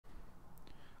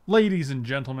Ladies and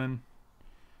gentlemen,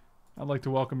 I'd like to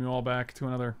welcome you all back to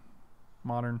another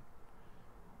modern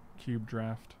cube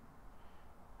draft.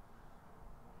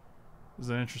 This is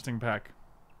an interesting pack.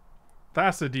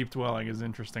 Thassa Deep Dwelling is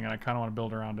interesting, and I kind of want to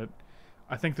build around it.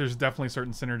 I think there's definitely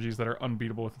certain synergies that are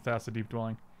unbeatable with the Thassa Deep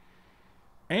Dwelling.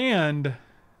 And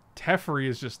Teferi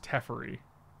is just Teferi.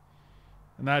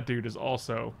 And that dude is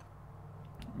also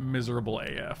miserable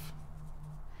AF.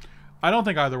 I don't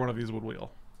think either one of these would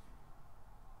wheel.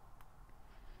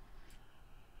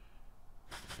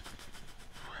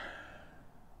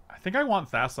 I think I want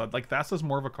Thassa. Like, Thassa's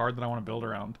more of a card that I want to build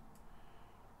around.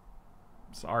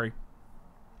 Sorry.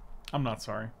 I'm not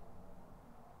sorry.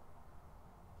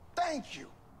 Thank you.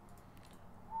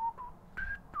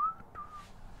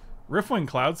 Riftwing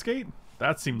Cloudskate?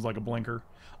 That seems like a blinker.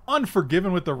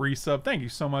 Unforgiven with the resub. Thank you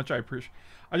so much. I appreciate.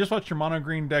 I just watched your mono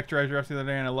green deck draft the other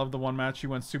day, and I loved the one match. You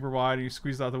went super wide, and you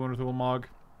squeezed out the win with Ulamog.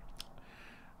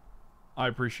 I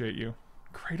appreciate you.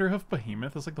 Craterhoof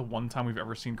Behemoth is like the one time we've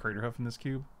ever seen Craterhoof in this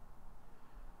cube.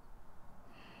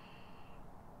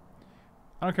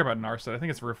 I don't care about Narset. I think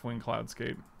it's Riftwing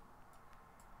Cloudskate.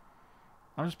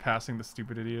 I'm just passing the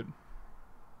stupid idiot.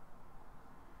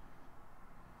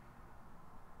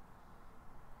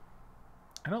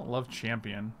 I don't love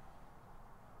Champion.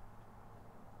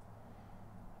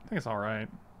 I think it's alright.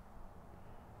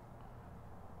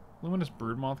 Luminous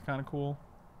Broodmoth kind of cool.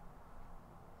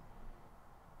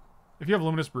 If you have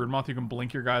Luminous Broodmoth, you can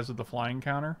blink your guys with the flying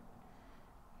counter.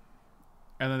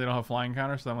 And then they don't have flying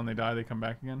counter, so then when they die, they come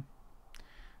back again.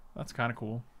 That's kind of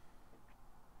cool.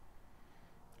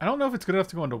 I don't know if it's good enough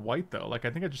to go into white, though. Like, I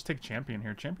think I just take Champion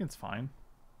here. Champion's fine.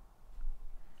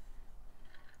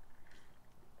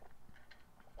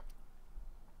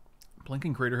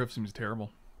 Blinking Craterhoof seems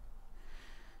terrible.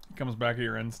 He comes back at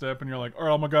your end step, and you're like,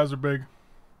 alright, all my guys are big.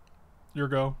 Your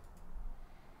go.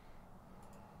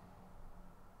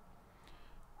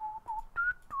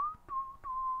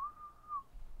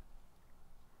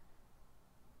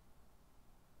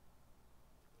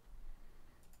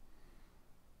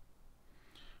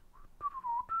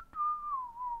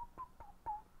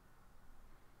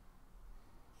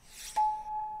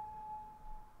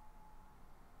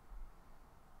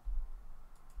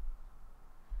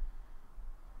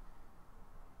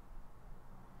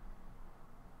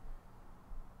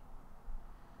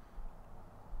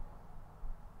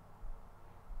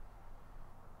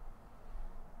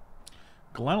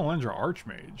 Glenalendra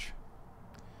Archmage.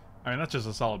 I mean, that's just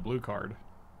a solid blue card.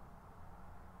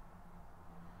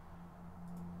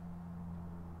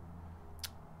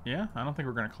 Yeah, I don't think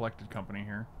we're going to Collected Company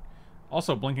here.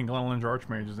 Also, blinking Glenalendra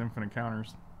Archmage is infinite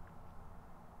counters.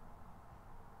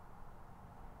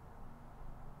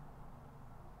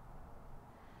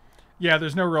 Yeah,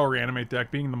 there's no real reanimate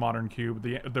deck. Being the modern cube,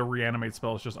 the reanimate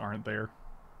spells just aren't there.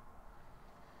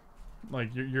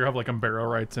 Like, you have like Umbero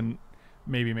Rights and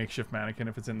maybe Makeshift Mannequin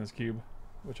if it's in this cube,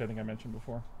 which I think I mentioned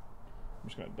before. I'm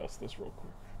just going to dust this real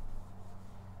quick.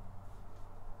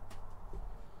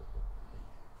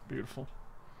 Beautiful.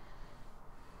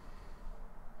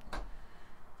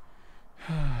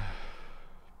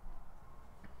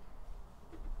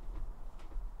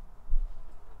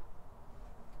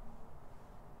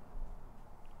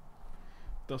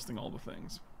 Dusting all the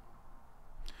things.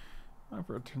 I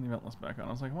forgot to turn the event list back on.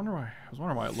 I was like, I was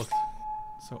wondering why it looked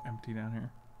so empty down here.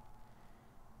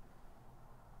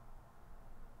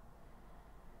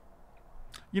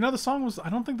 You know, the song was... I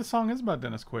don't think the song is about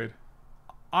Dennis Quaid.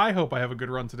 I hope I have a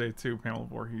good run today, too, Pamela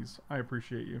Voorhees. I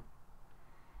appreciate you.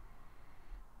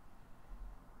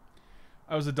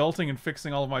 I was adulting and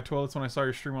fixing all of my toilets when I saw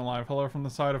your stream on live. Hello from the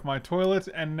side of my toilet,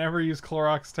 and never use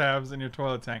Clorox tabs in your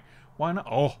toilet tank. Why not?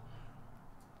 Oh.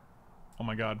 Oh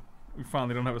my god. We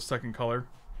finally don't have a second color.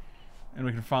 And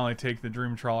we can finally take the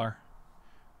Dream Trawler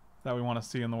that we want to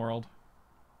see in the world.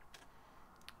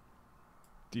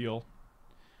 Deal.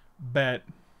 Bet.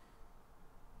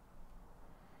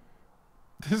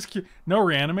 This queue, no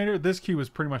reanimator. This queue is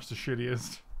pretty much the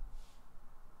shittiest.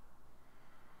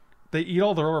 They eat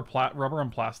all the rubber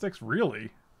and plastics? Really?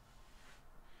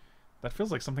 That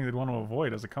feels like something they'd want to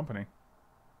avoid as a company.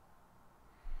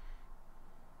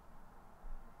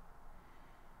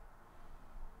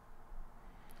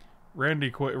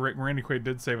 Randy Quaid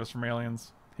did save us from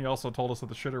aliens. He also told us that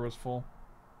the shitter was full.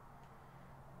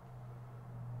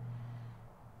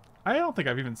 I don't think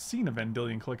I've even seen a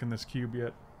Vendilion click in this cube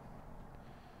yet.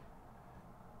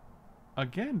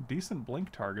 Again, decent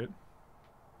blink target.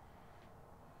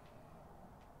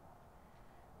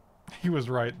 He was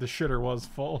right. The shitter was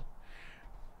full.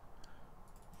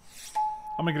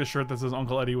 I'm gonna get a shirt that says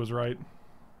Uncle Eddie was right.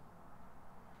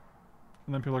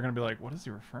 And then people are going to be like, what is he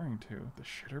referring to? The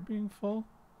shitter being full?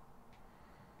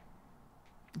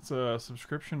 It's a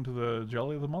subscription to the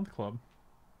Jelly of the Month Club.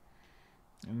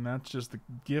 And that's just the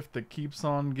gift that keeps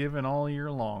on giving all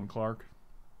year long, Clark.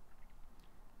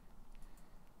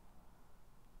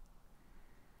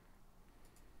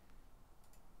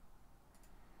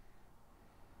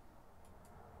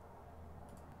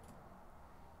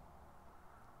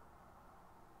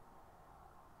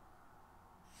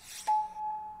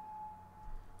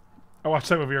 I watched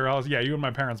that movie. Yeah, you and my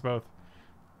parents both.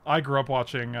 I grew up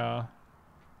watching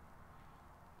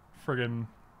friggin'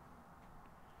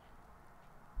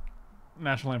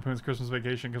 National Lampoon's Christmas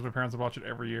Vacation because my parents would watch it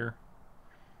every year.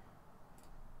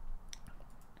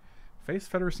 Face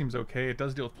Federer seems okay. It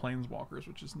does deal with planeswalkers,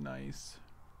 which is nice.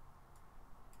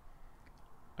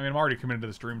 I mean, I'm already committed to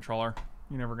this Dream Trawler.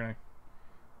 You're never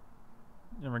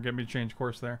get me to change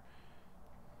course there.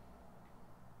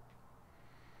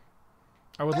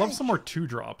 I would love some more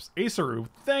 2-drops. Asaru,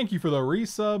 thank you for the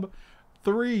resub.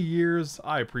 3 years.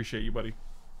 I appreciate you, buddy.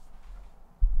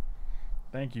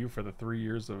 Thank you for the 3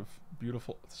 years of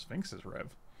beautiful Sphinx's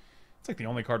Rev. It's like the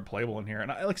only card playable in here.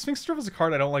 And I like Sphinx's Rev is a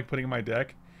card I don't like putting in my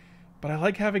deck, but I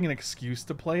like having an excuse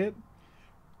to play it.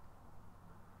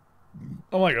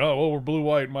 I'm like, oh, well, we're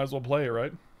blue-white. Might as well play it,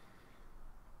 right?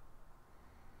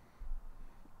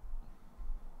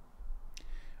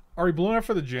 Are we blue enough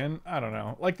for the Djinn? I don't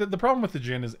know. Like, the problem with the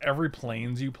Djinn is every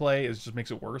planes you play just makes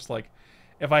it worse. Like,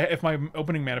 if my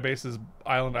opening mana base is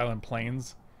Island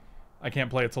Plains, I can't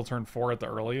play it till turn 4 at the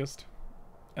earliest.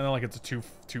 And then, like, it's a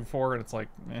 2/4, and it's like,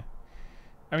 eh.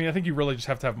 I mean, I think you really just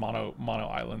have to have mono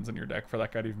islands in your deck for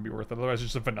that guy to even be worth it. Otherwise,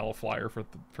 it's just a vanilla flyer for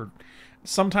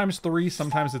sometimes 3,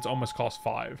 sometimes it's almost cost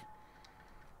 5.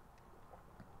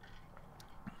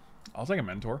 I'll take a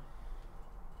Mentor.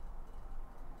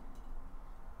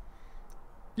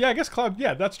 Yeah, I guess Cloud...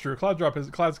 Yeah, that's true.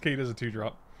 Cloudskate is a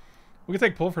 2-drop. We can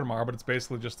take Pull for tomorrow, but it's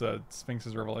basically just a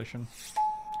Sphinx's Revelation.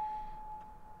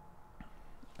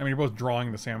 I mean, you're both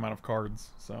drawing the same amount of cards,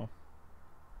 so...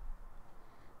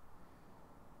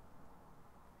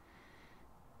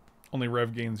 Only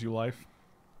Rev gains you life.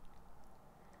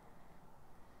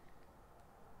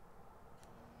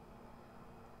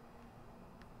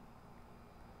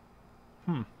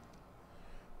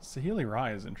 Saheeli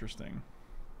Rai is interesting.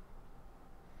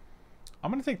 I'm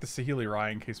going to take the Saheeli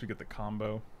Rai in case we get the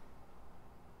combo.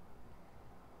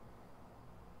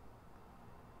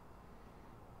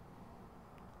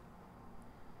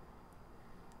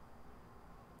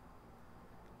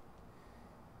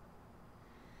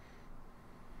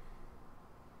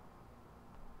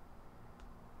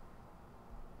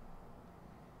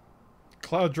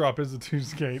 Cloud Drop is a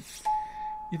 2-skate.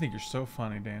 You think you're so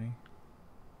funny, Danny.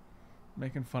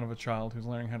 Making fun of a child who's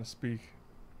learning how to speak.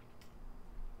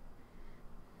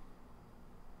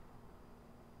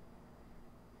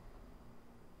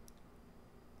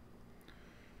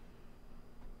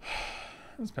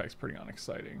 This pack's pretty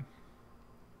unexciting.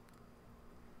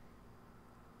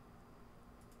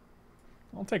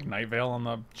 I'll take Night Veil on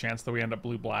the chance that we end up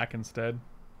blue-black instead.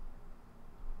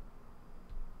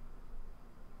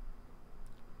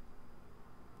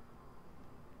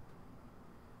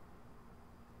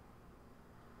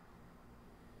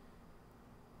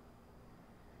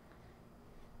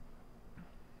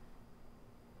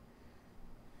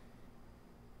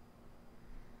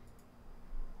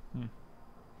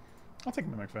 I'll take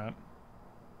Mimic Vat.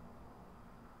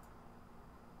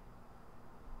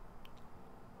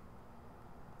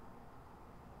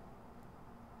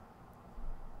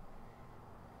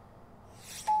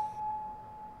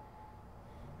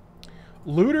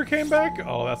 Looter came back?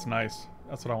 Oh, that's nice.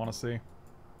 That's what I want to see.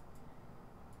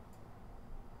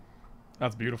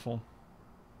 That's beautiful.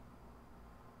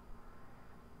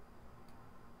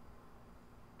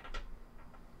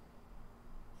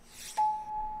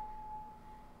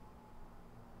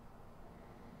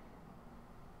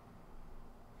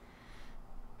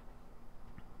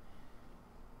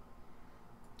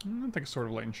 I think it's sort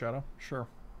of Latent Shadow. Sure.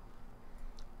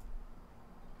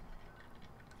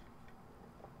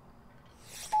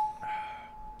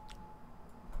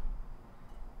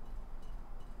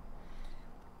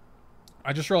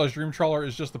 I just realized Dream Trawler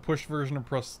is just the pushed version of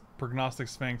Prognostic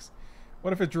Sphinx.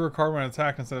 What if it drew a card when it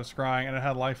attacked instead of scrying, and it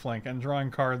had lifelink, and drawing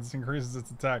cards increases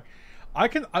its attack? I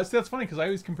see, that's funny, because I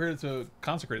always compared it to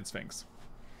Consecrated Sphinx.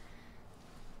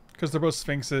 Because they're both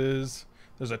Sphinxes.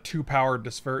 There's a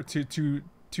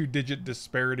two-digit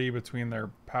disparity between their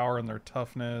power and their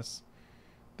toughness.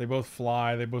 They both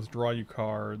fly. They both draw you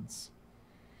cards.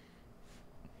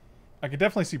 I could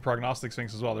definitely see Prognostic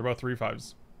Sphinx as well. They're both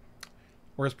 3/5s.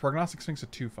 Whereas Prognostic Sphinx is a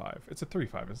 2/5. It's a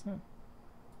 3/5, isn't it?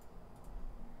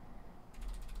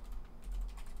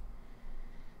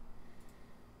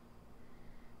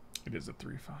 It is a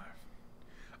 3/5.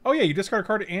 Oh yeah, you discard a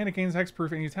card and it gains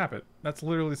hexproof and you tap it. That's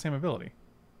literally the same ability.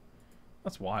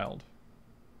 That's wild.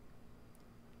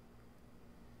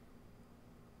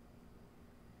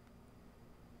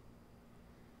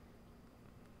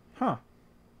 Huh.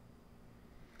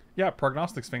 Yeah,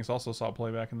 Prognostic Sphinx also saw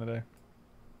play back in the day.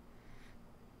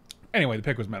 Anyway, the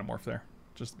pick was Metamorph there,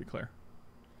 just to be clear.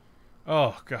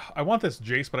 Oh, God. I want this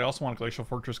Jace, but I also want Glacial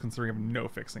Fortress considering I have no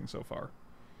fixing so far.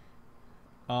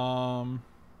 I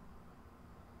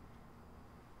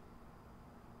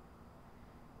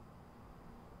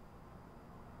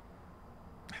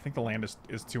think the land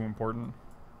is too important.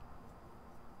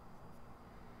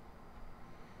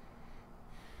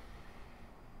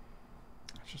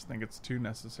 I just think it's too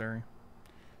necessary.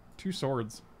 2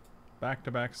 swords.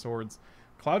 Back-to-back swords.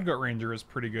 Cloudgut Ranger is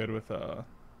pretty good with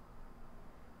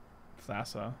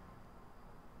Thassa.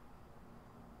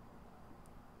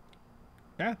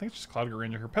 Yeah, I think it's just Cloudgut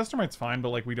Ranger here. Pestermite's fine, but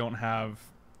like we don't have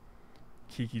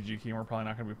Kiki Jiki, and we're probably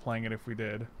not going to be playing it if we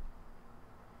did.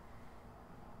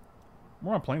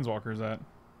 Where are my Planeswalkers at?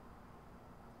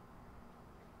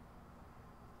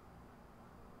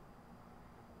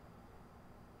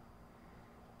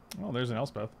 Oh, there's an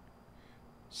Elspeth.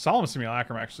 Solemn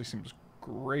Simulacrum actually seems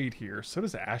great here. So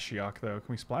does Ashiok, though. Can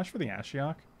we splash for the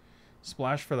Ashiok?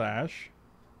 Splash for the Ash?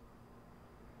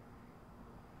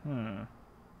 Hmm.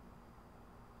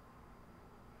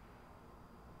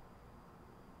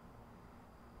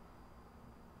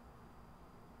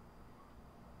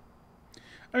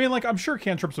 I mean, like, I'm sure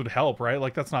cantrips would help, right?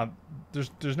 Like, that's not...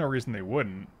 There's no reason they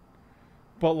wouldn't.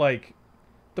 But, like,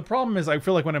 the problem is I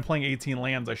feel like when I'm playing 18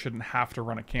 lands, I shouldn't have to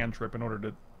run a cantrip in order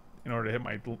to hit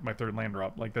my third land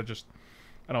drop. Like, that just...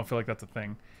 I don't feel like that's a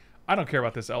thing. I don't care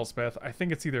about this Elspeth. I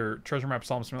think it's either Treasure Map,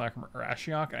 Solemn Simulacrum, or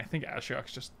Ashiok. And I think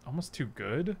Ashiok's just almost too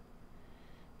good.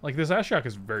 Like, this Ashiok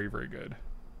is very, very good.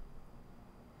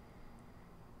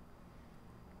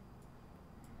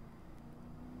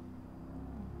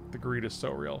 The greed is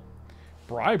so real.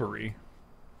 Bribery.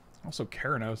 Also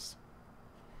Keranos.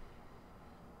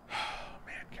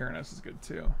 Man, Keranos is good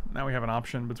too. Now we have an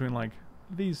option between like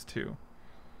these two.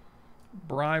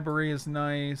 Bribery is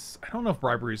nice. I don't know if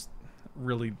Bribery's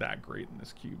really that great in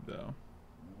this cube though.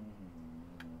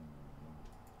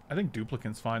 I think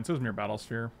Duplicant's fine. So is Mere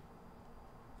Battlesphere.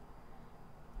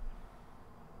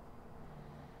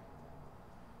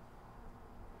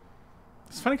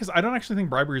 It's funny because I don't actually think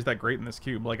Bribery is that great in this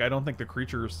cube. Like, I don't think the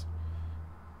creatures...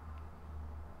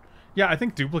 Yeah, I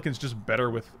think Duplicant's just better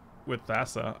with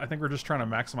Thassa. I think we're just trying to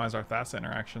maximize our Thassa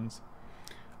interactions.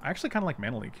 I actually kind of like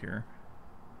Mana Leak here.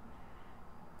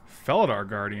 Felidar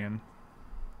Guardian.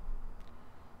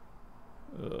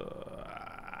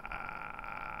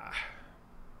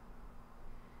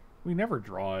 We never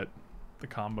draw it. The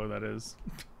combo, that is.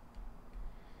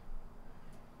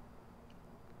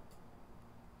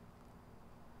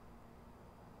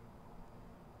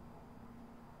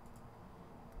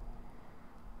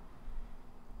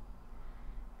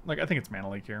 Like, I think it's Mana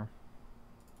Leak here.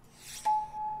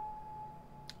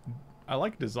 I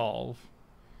like Dissolve.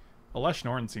 Alesh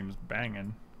Norn seems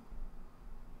banging.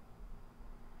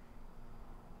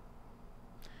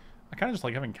 I kind of just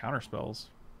like having counter spells.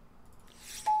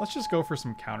 Let's just go for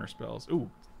some counter spells. Ooh,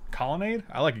 Colonnade?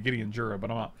 I like a Gideon Jura,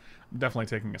 but I'm definitely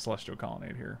taking a Celestial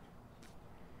Colonnade here.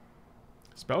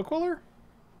 Spell Queller?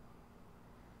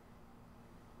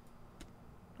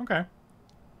 Okay.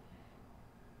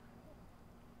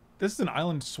 This is an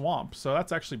island swamp, so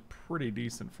that's actually pretty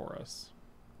decent for us.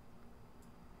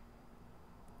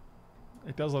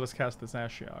 It does let us cast this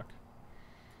Ashiok.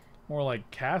 More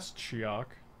like cast Shiok.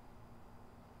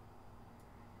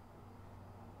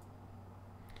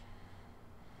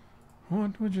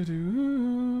 What would you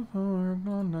do for a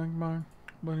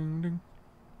ding?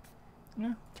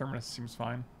 Yeah, Terminus seems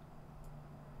fine.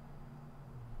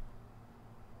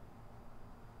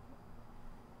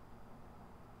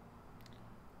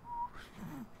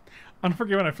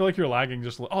 Unforgiven, I feel like you're lagging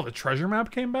just... Oh, the treasure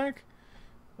map came back?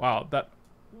 Wow, that...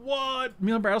 What?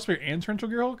 Meal Battlesphere and Torrential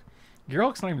Gearhulk?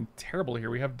 Gearhulk's not even terrible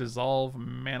here. We have Dissolve,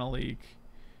 Mana Leak.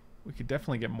 We could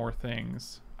definitely get more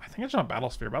things. I think I just want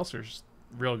Battlesphere. Battlesphere's just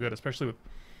real good, especially with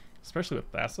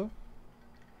Thassa.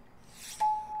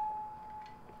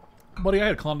 Buddy, I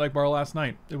had Klondike Bar last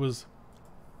night. It was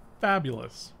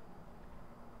fabulous.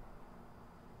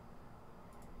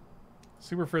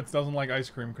 Super Fritz doesn't like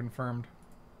ice cream, confirmed.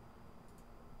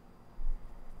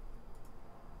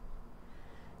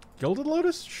 Gilded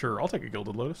Lotus? Sure, I'll take a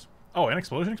Gilded Lotus. Oh, an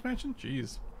Explosion expansion?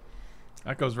 Jeez.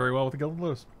 That goes very well with the Gilded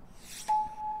Lotus.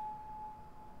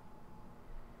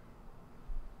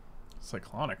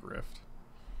 Cyclonic Rift.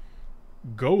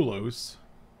 Golos.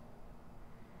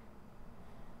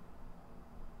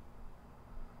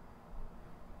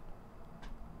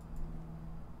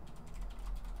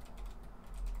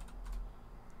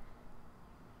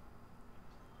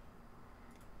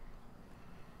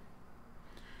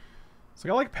 So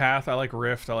I like Path, I like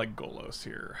Rift, I like Golos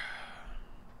here.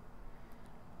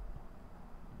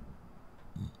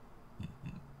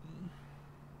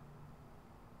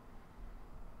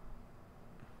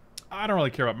 I don't really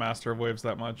care about Master of Waves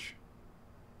that much.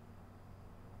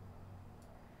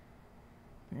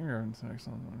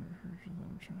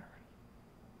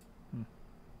 Hmm.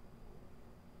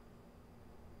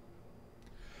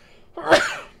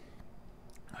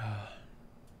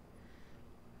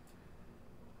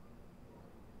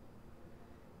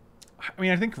 I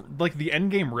mean, I think like the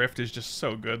endgame Rift is just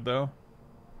so good though.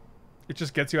 It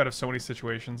just gets you out of so many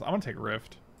situations. I'm gonna take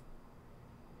Rift.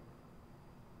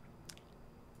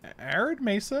 Arid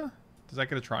Mesa? Does that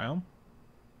get a Triumph?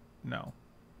 No.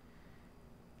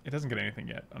 It doesn't get anything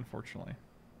yet, unfortunately.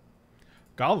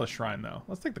 Godless Shrine, though.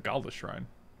 Let's take the Godless Shrine.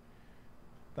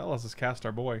 That lets us cast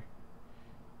our boy.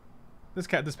 This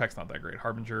pack's not that great.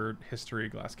 Harbinger, History,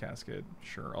 Glass Casket.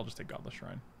 Sure, I'll just take Godless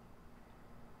Shrine.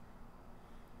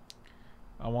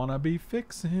 I wanna be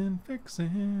fixin'.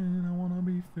 I wanna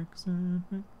be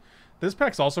fixin'. This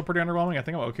pack's also pretty underwhelming. I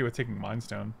think I'm okay with taking Mind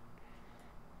Stone.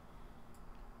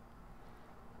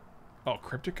 Oh,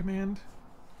 Cryptic Command?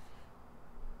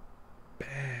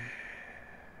 I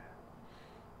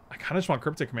kind of just want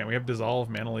Cryptic Command. We have Dissolve,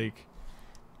 Mana Leak.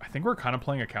 I think we're kind of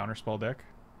playing a counterspell deck.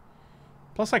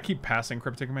 Plus, I keep passing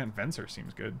Cryptic Command. Venser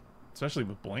seems good. Especially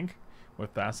with Blink,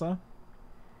 with Thassa.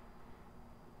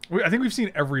 I think we've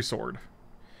seen every sword.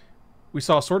 We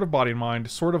saw Sword of Body and Mind,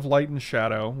 Sword of Light and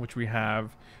Shadow, which we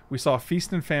have. We saw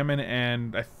Feast and Famine,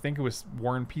 and I think it was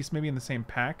War and Peace maybe in the same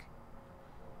pack.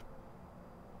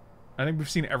 I think we've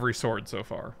seen every sword so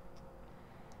far.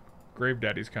 Grave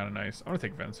Daddy's kind of nice. I'm going to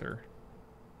take Venser.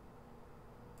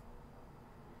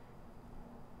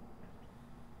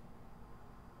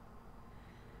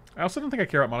 I also don't think I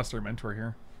care about Monastery Mentor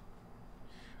here.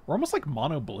 We're almost like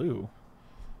mono blue.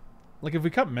 Like if we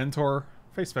cut Mentor,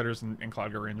 Face Fetters and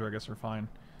Cloudguard Ranger I guess are fine.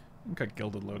 We can cut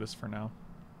Gilded Lotus for now.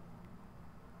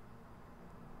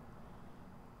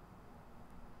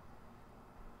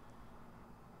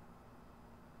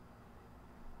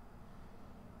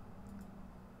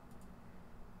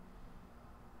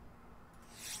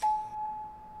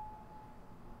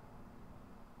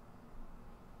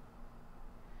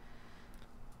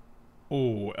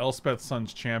 Oh, Elspeth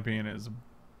Sun's Champion is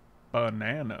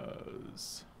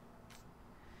bananas.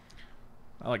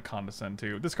 I like Condescend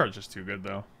too. This card's just too good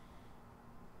though.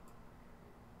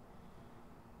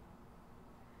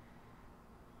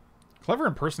 Clever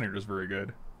Impersonator is very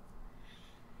good.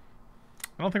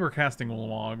 I don't think we're casting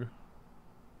Ulamog.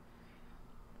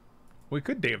 We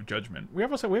could Day of Judgment. We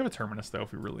have a Terminus though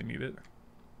if we really need it.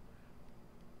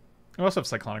 We also have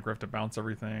Cyclonic Rift to bounce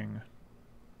everything.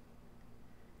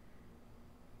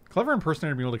 Clever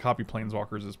Impersonator being able to copy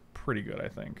Planeswalkers is pretty good, I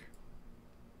think.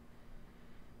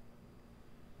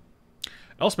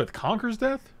 Elspeth Conquers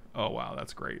Death? Oh, wow,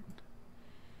 that's great.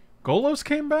 Golos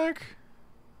came back?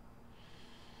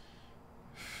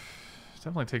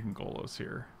 Definitely taking Golos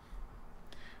here.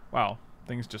 Wow,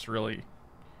 things just really...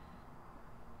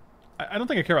 I don't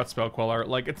think I care about Spell Queller.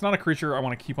 Like, it's not a creature I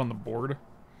want to keep on the board.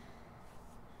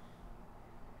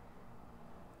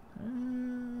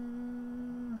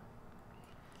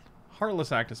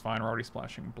 Heartless Act is fine. We're already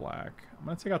splashing black. I'm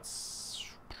going to take out...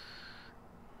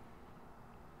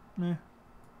 Meh.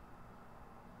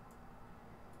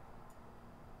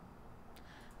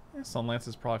 Yeah, Sunlance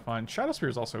is probably fine. Shadowspear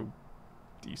is also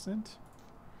decent.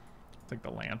 I'll take the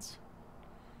Lance.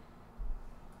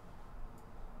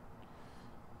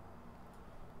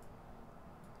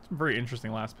 Some very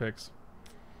interesting last picks.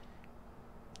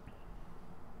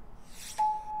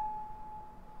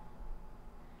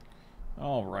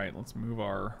 Alright, let's move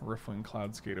our Riftwing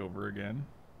Cloudskate over again.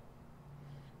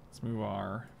 Let's move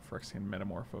our Phyrexian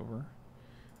Metamorph over.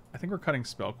 I think we're cutting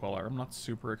Spell Queller. I'm not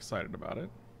super excited about it.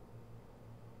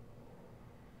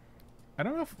 I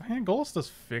don't know if... Man, Golos does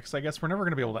fix. I guess we're never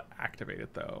going to be able to activate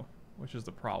it, though, which is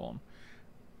the problem.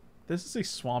 This is a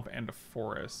swamp and a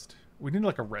forest. We need,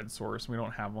 like, a red source. We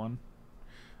don't have one.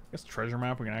 I guess Treasure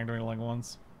Map, we can activate it like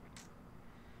once.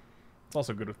 It's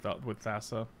also good with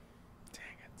Thassa.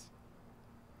 Dang it.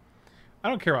 I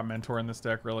don't care about Mentor in this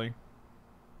deck, really.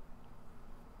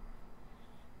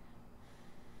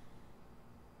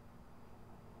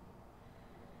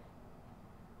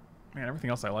 Man, everything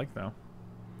else I like, though.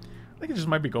 I think it just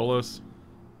might be Golos. You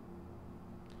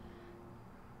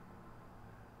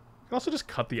can also just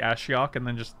cut the Ashiok and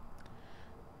then just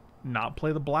not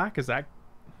play the black. Is that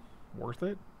worth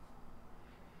it?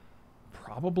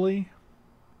 Probably.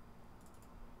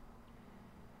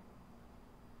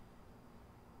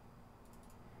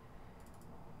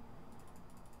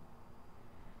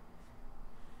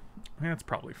 That's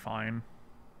probably fine.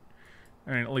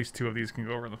 I mean, at least 2 of these can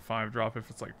go over the 5 drop if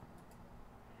it's like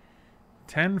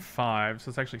 10, 5. So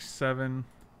it's actually 7,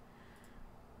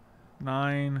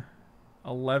 9,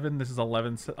 11. This is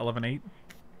 11, 11, 8.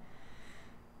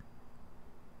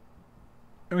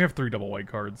 And we have 3 double white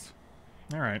cards.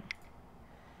 Alright.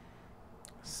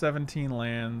 17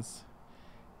 lands.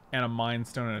 And a Mind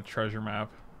Stone and a treasure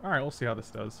map. Alright, we'll see how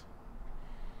this does.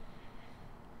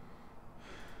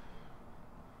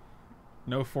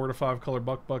 No 4 to 5 color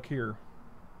buck here.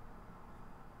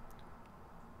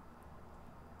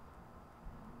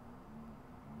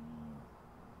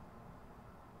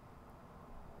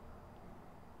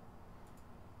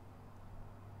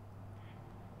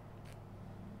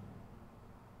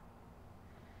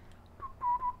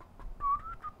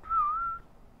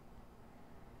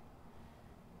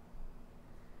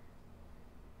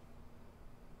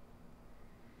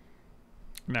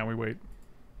 Now we wait.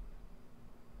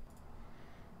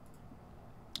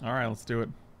 Alright, let's do it.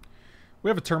 We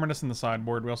have a Terminus in the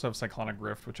sideboard. We also have Cyclonic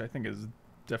Rift, which I think is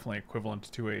definitely equivalent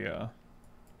to a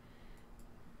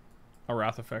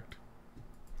Wrath effect.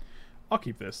 I'll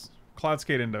keep this.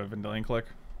 Cloudskate into Vendilion Click.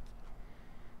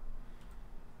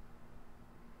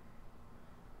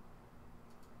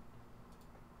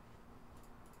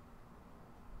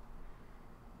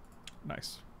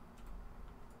 Nice.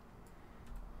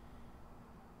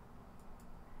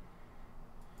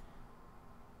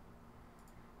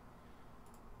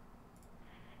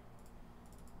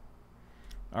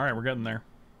 Alright, we're getting there.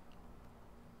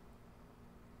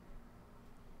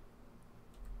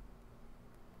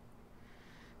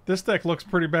 This deck looks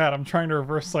pretty bad. I'm trying to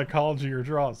reverse psychology or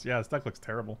draws. Yeah, this deck looks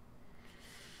terrible.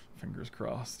 Fingers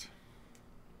crossed.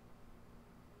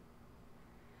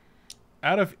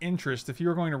 Out of interest, if you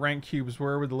were going to rank cubes,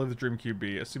 where would the Live the Dream Cube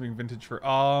be? Assuming vintage for...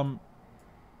 I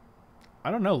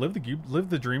don't know. Live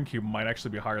the Dream Cube might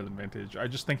actually be higher than vintage. I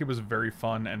just think it was very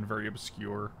fun and very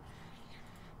obscure.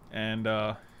 And,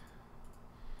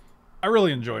 I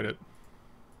really enjoyed it.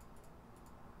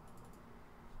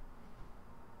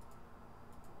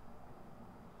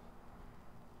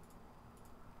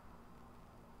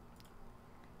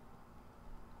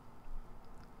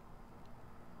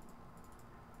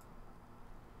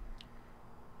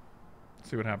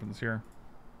 See what happens here.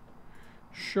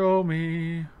 Show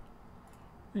me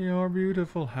your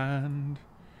beautiful hand.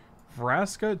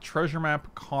 Vraska, Treasure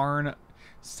Map, Karn,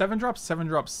 7-drop,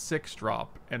 7-drop,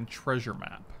 6-drop, and Treasure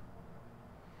Map.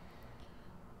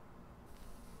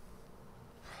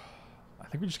 I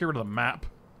think we just get rid of the map.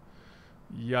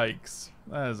 Yikes.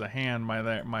 That is a hand,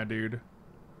 my dude.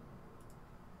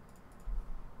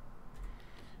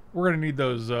 We're gonna need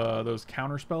those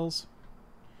counter spells.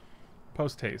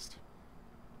 Post haste.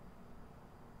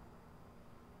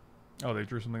 Oh, they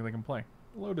drew something they can play.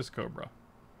 Lotus Cobra.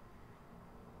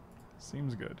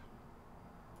 Seems good.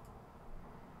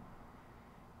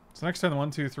 So next time,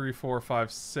 1, 2, 3, 4,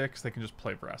 5, 6, they can just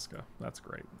play Vraska. That's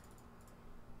great.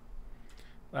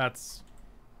 That's...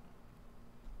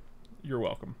 You're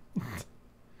welcome.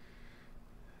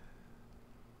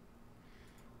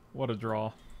 What a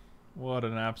draw. What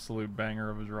an absolute banger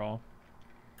of a draw.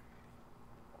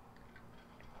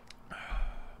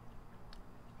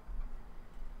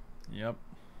 Yep.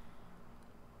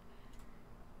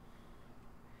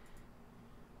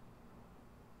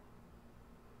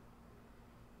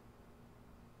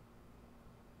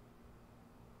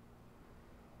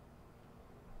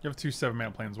 You have 2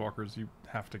 7-mana planeswalkers. You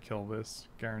have to kill this.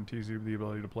 Guarantees you the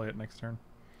ability to play it next turn.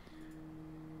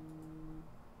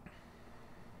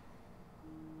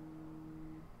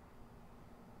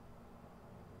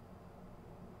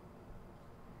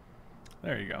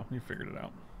 There you go. You figured it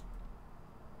out.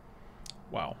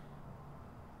 Wow.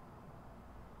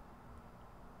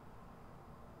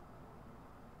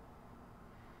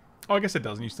 Oh, I guess it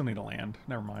doesn't. You still need a land.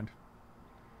 Never mind.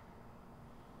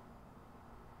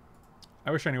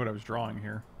 I wish I knew what I was drawing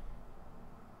here.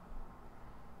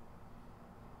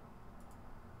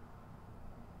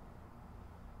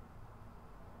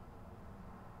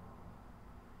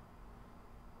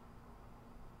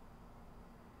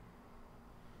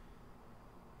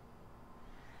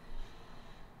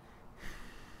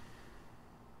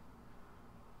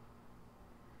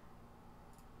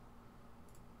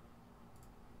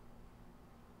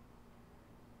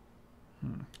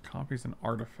 Copies an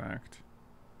artifact.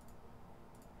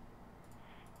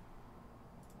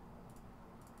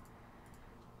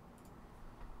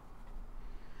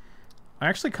 I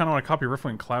actually kind of want to copy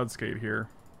Riftwing Cloudskate here.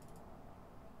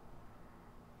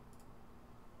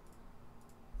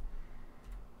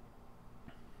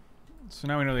 So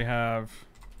now we know they have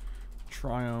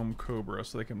Triome Cobra,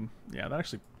 so they can... Yeah, that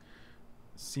actually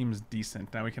Seems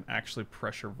decent. Now we can actually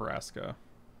pressure Vraska.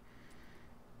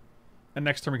 And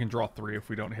next turn we can draw 3 if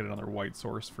we don't hit another white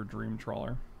source for Dream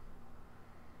Trawler.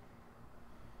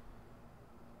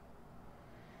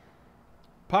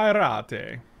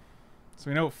 Pirate. So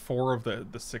we know 4 of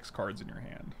the 6 cards in your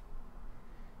hand.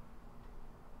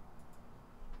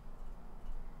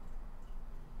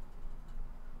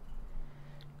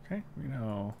 Okay, we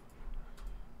know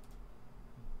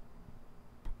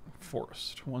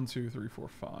Forest. 1, 2, 3, 4,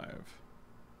 5.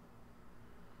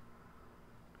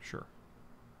 Sure.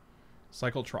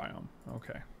 Cycle Triumph.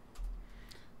 Okay.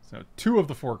 So 2 of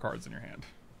the 4 cards in your hand.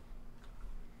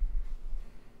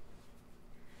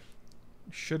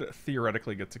 You should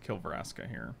theoretically get to kill Vraska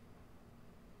here.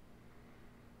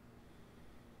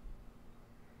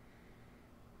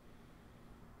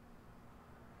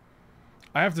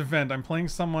 I have to vent. I'm playing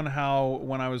someone how,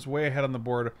 when I was way ahead on the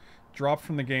board, dropped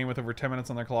from the game with over 10 minutes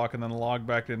on their clock and then logged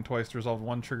back in twice to resolve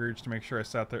 1 trigger each to make sure I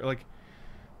sat there. Like,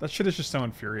 that shit is just so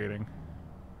infuriating.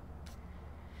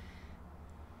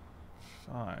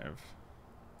 5.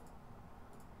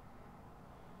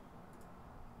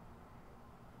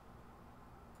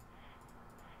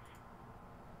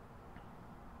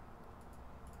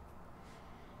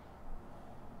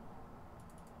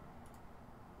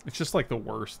 It's just like the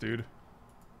worst, dude.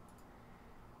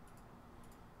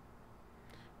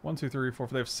 1, 2, 3, 4.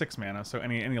 They have 6 mana, so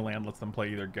any land lets them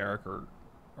play either Garruk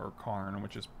or Karn,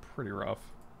 which is pretty rough.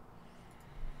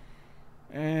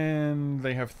 And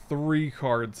they have 3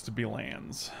 cards to be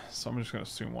lands, so I'm just going to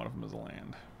assume one of them is a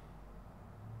land.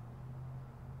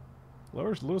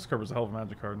 Lewis Card is a hell of a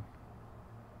Magic card.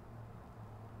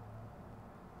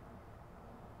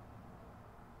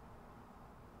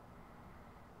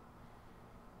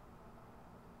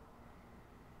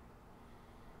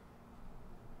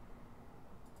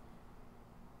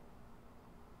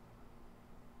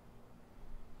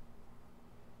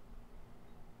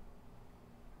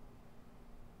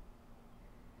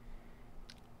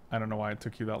 I don't know why it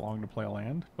took you that long to play a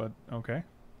land, but okay.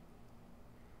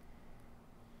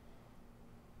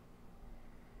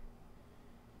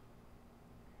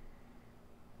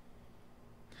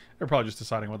 They're probably just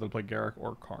deciding whether to play Garruk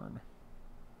or Karn.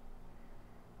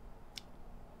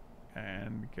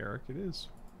 And Garruk it is.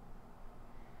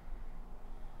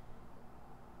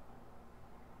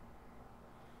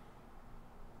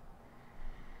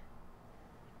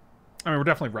 I mean, we're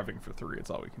definitely revving for 3. It's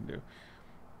all we can do.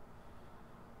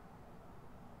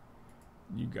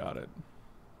 You got it.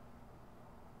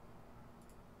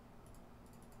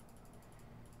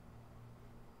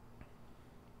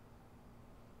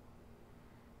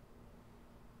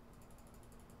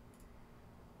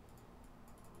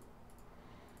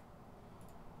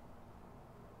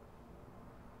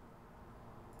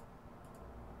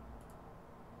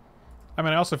 I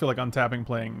mean, I also feel like untapping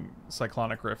playing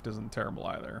Cyclonic Rift isn't terrible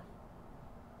either.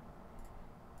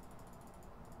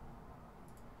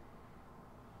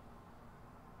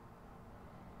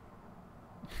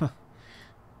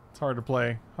 It's hard to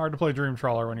play. Hard to play Dream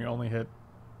Trawler when you only hit...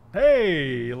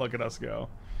 Hey! Look at us go.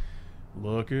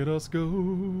 Look at us go.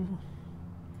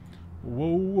 Whoa,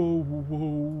 whoa, whoa,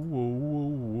 whoa,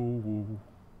 whoa, whoa.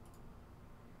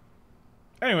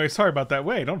 Anyway, sorry about that.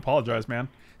 Wait, don't apologize, man.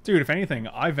 Dude, if anything,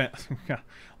 I vent...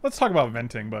 Let's talk about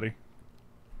venting, buddy.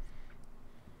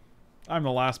 I'm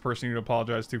the last person you to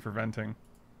apologize to for venting.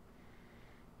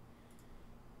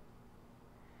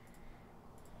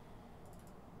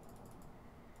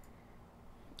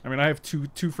 I mean, I have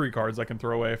two free cards I can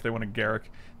throw away if they want a Garruk.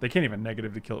 They can't even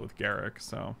negative to kill it with Garruk,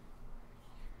 so...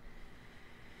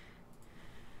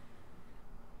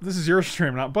 This is your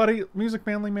stream, not buddy. Music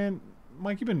Manly, man.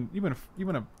 Mike, you've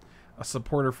been a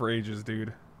supporter for ages,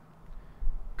 dude.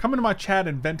 Come into my chat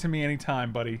and vent to me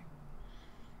anytime, buddy.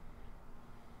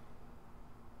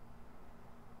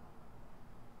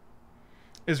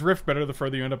 Is Rift better the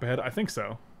further you end up ahead? I think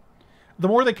so. The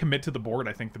more they commit to the board,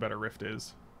 I think the better Rift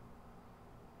is.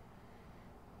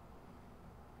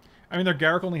 I mean, their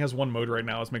Garruk only has 1 mode right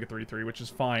now. Let's make it 3/3, which is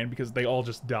fine because they all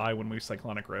just die when we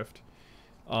Cyclonic Rift.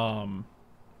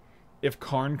 If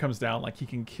Karn comes down, like, he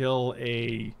can kill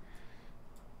a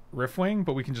Riftwing,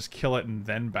 but we can just kill it and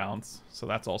then bounce, so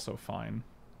that's also fine.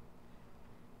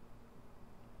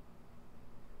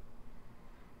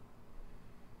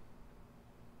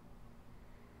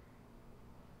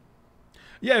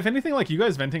 Yeah, if anything, like, you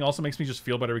guys venting also makes me just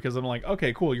feel better because I'm like,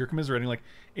 okay, cool, you're commiserating. Like,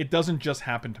 it doesn't just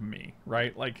happen to me,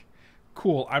 right? Like,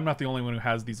 cool, I'm not the only one who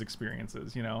has these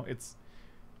experiences, you know? It's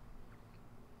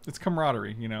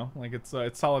camaraderie, you know? Like, it's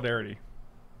solidarity.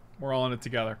 We're all in it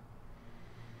together.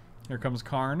 Here comes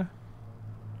Karn.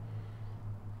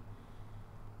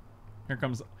 Here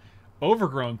comes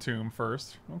Overgrown tomb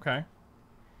first. Okay.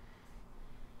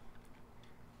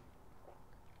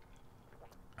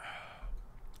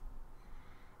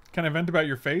 Can I vent about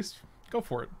your face? Go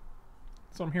for it.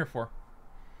 That's what I'm here for.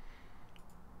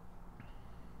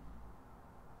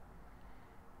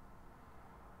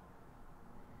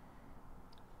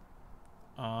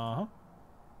 Uh-huh.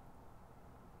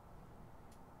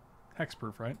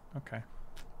 Hexproof, right? Okay.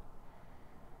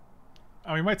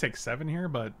 Oh, we might take 7 here,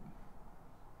 but...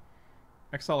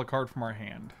 exile a card from our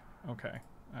hand. Okay.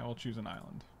 I will choose an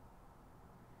island.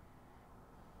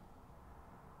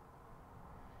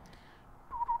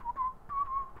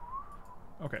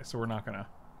 Okay, so we're not gonna...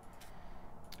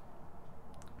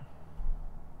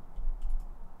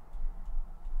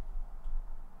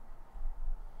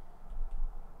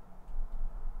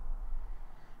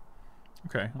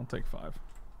 Okay, I'll take 5.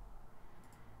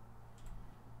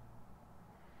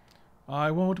 I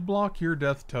won't block your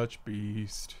death touch,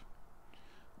 beast.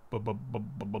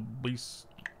 Beast.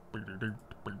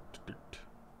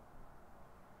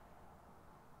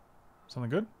 Something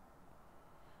good?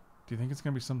 Do you think it's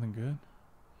gonna be something good?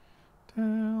 Tell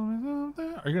me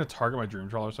something. Are you gonna target my dream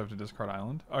trawler so I have to discard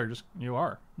island? Oh, you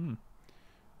are.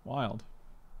 Wild.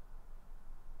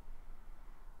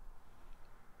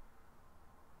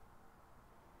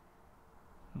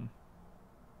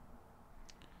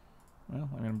 Well,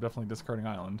 I mean, I'm definitely discarding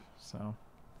island, so...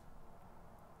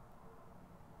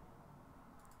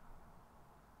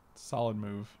 solid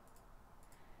move.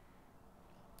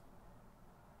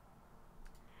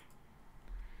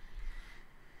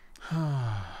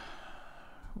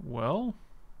 Well...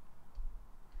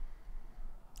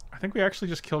 I think we actually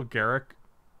just kill Garrick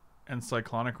and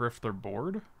Cyclonic Rift their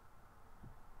board.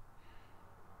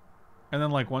 And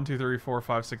then like 1, 2, 3, 4,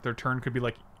 5, 6, their turn could be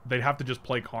like... they'd have to just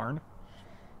play Karn.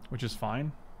 Which is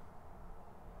fine.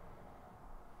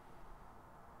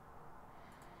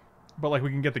 But like we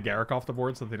can get the Garrick off the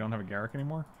board so that they don't have a Garrick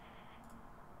anymore.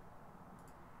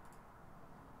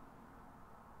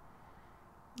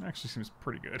 Actually seems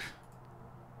pretty good.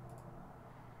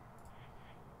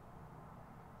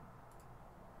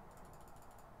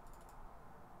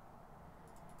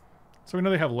 So we know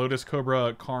they have Lotus,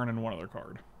 Cobra, Karn, and one other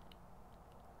card.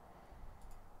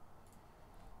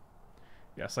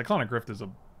 Yeah, Cyclonic Rift is a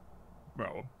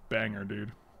banger,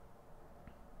 dude.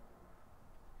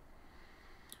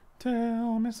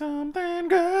 Tell me something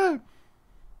good.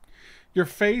 Your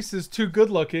face is too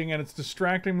good looking and it's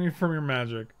distracting me from your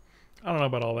magic. I don't know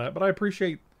about all that, but I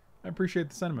appreciate the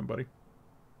sentiment, buddy.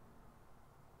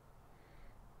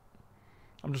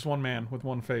 I'm just one man with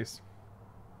one face.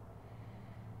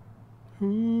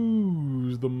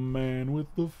 Who's the man with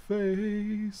the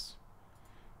face?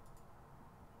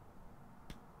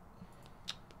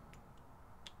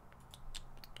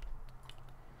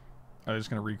 I'm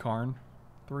just gonna recarn.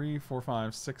 3, 4,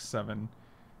 5, 6, 7.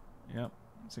 Yep,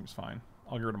 seems fine.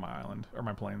 I'll get rid of my island, or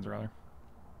my plains rather.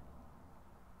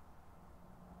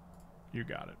 You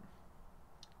got it.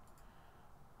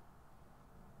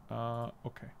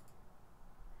 Okay.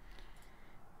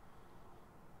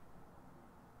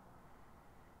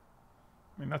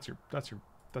 I mean that's your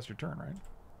turn, right?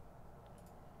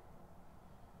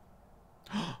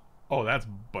 Oh, that's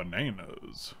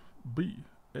bananas. B-A-N-A-N-A-S.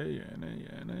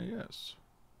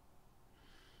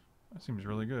 That seems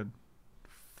really good.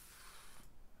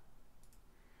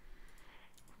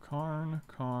 Karn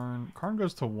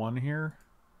goes to 1 here.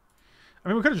 I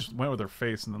mean, we could have just went with her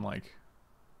face and then like...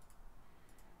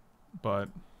 but...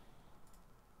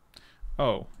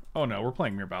 Oh no, we're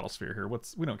playing Mere Battlesphere here.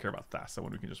 We don't care about Thassa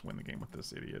when we can just win the game with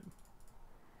this idiot.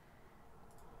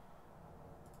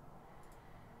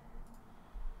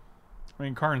 I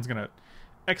mean, Karn's gonna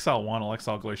exile 1, I'll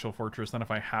exile Glacial Fortress, then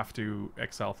if I have to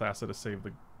exile Thassa to save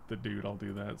the dude, I'll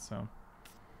do that, so...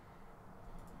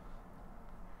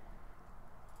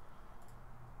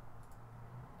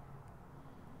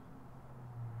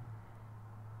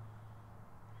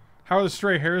 How are the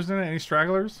stray hairs doing? Any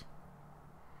stragglers?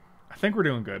 I think we're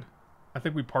doing good. I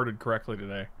think we parted correctly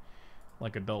today.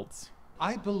 Like adults.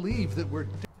 I believe that we're...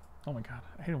 Oh my god,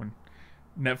 I hate it when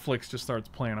Netflix just starts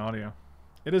playing audio.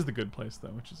 It is The Good Place, though,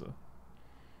 which is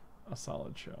a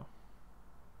solid show.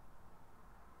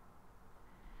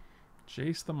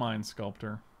 Jace the Mind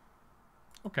Sculptor.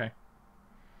 Okay.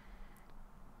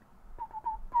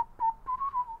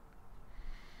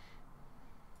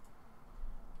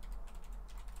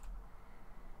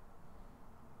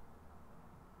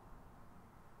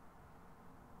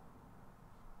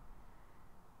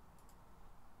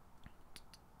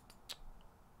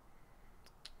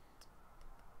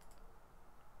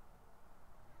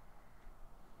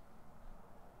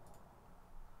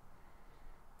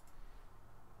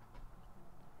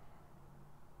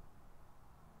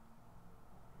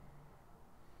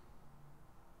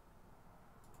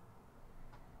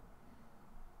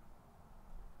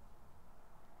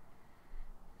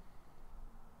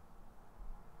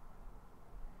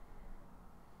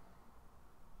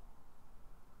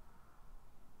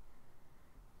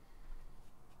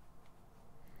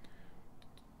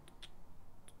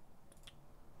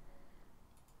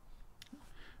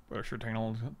 Oh, sure,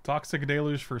 technology. Toxic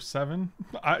Deluge for 7.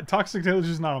 Toxic Deluge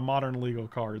is not a modern legal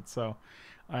card, so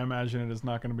I imagine it is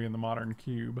not going to be in the modern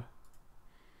cube.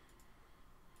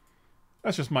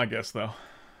 That's just my guess, though.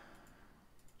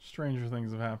 Stranger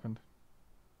things have happened.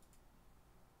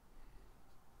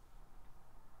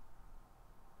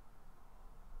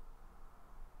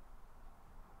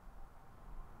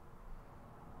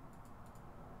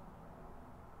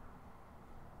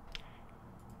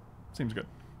 Seems good.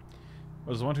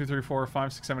 What is it? 1, 2, 3, 4,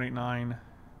 5, 6, 7, 8, 9,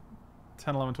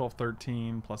 10, 11, 12,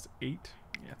 13, plus 8.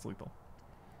 Yeah, it's lethal.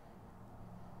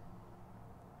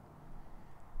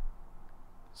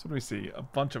 So what do we see? A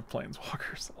bunch of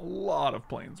planeswalkers. A lot of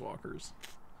planeswalkers.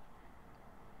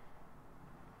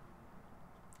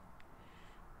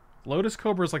 Lotus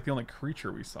Cobra is like the only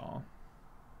creature we saw.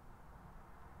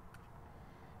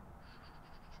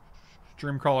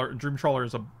 Dreamcrawler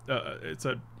is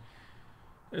a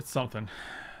it's something.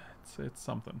 It's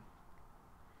something.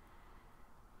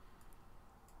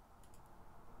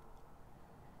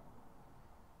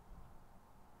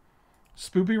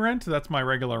 Spoopy Rent? That's my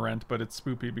regular rent, but it's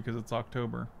spoopy because it's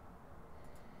October.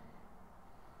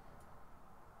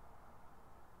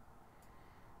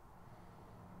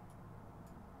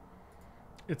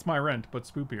 It's my rent, but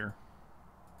spoopier.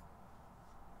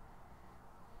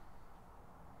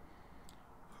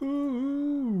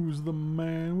 Who's the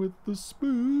man with the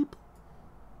spoop?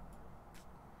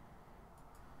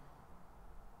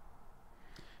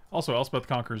 Also, Elspeth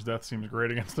Conqueror's Death seems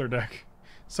great against their deck.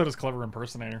 So does Clever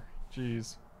Impersonator.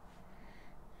 Jeez.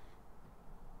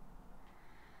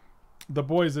 The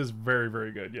Boys is very,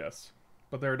 very good, yes.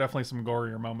 But there are definitely some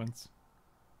gorier moments.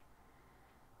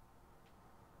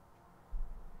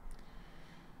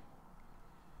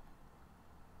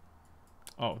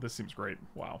 Oh, this seems great.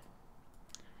 Wow.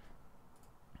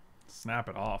 Snap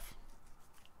it off.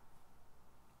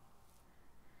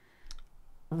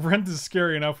 Rent is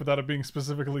scary enough without it being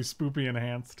specifically spoopy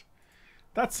enhanced.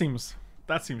 That seems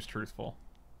truthful.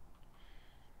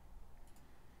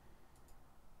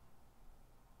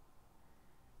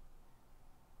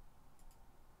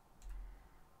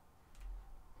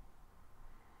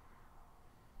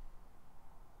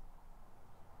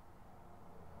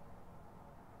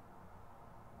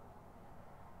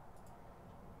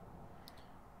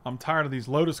 I'm tired of these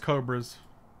Lotus Cobras.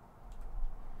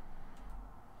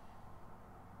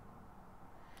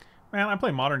 Man, I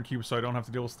play Modern Cube so I don't have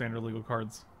to deal with standard legal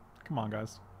cards. Come on,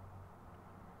 guys.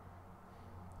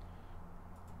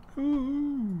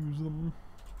 Who's the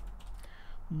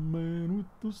man with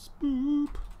the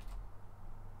spoop?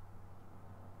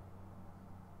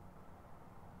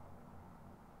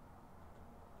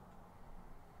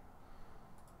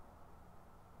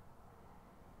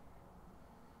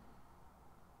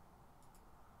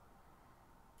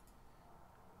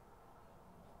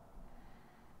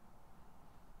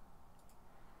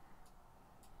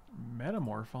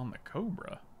 Metamorph on the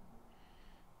Cobra.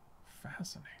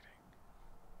 Fascinating.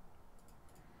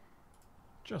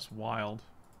 Just wild.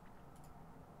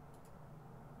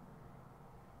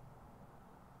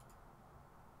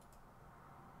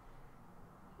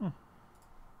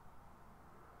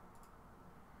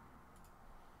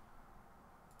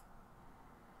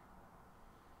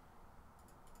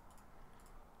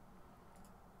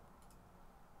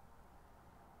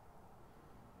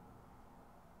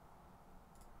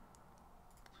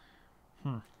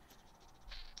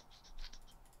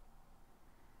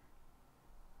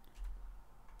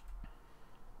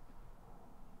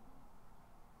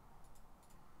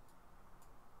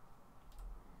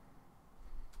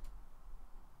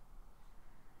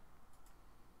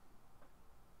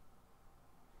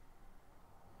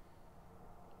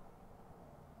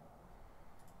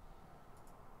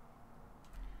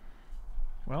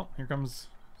 Well, here comes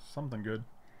something good.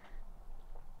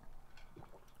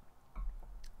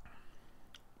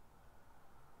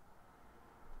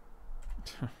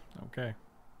 Okay. I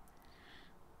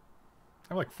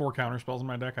have like 4 counter spells in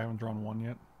my deck. I haven't drawn one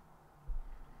yet.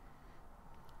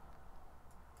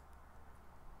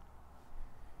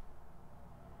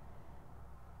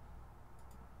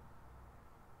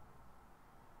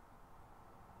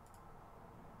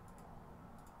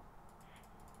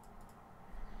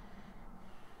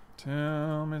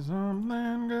 Tell me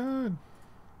something good.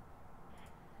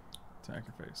 Attack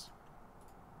your face.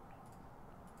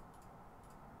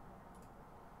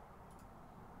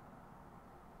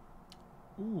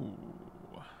 Ooh.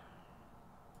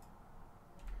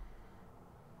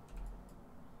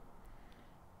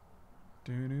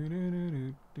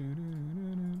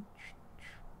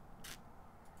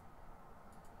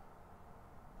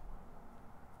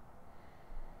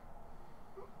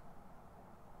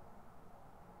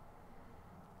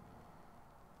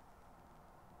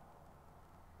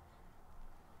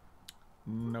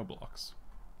 No blocks.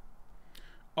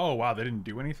 Oh, wow, they didn't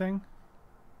do anything?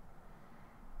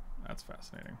 That's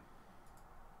fascinating.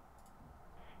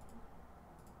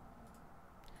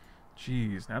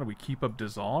 Jeez, now do we keep up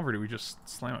Dissolve, or do we just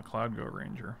slam a Cloud Go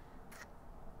Ranger?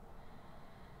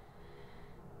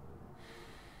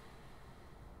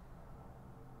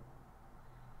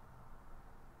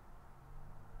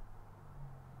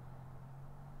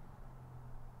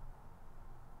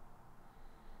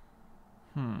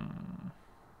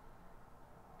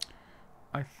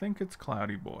 I think it's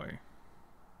Cloudy Boy.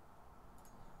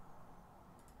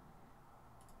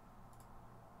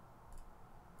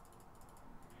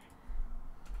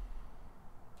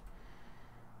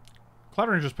 Cloud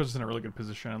Ranger just puts us in a really good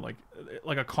position. Like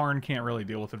a Karn can't really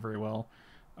deal with it very well.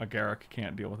 A Garruk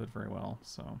can't deal with it very well,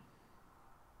 so.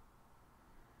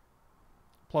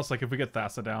 Plus, like, if we get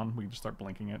Thassa down, we can just start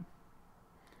blinking it.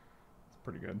 It's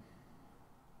pretty good.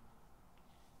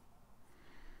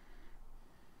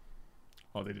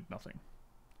 Oh, they did nothing.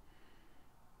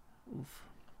 Oof.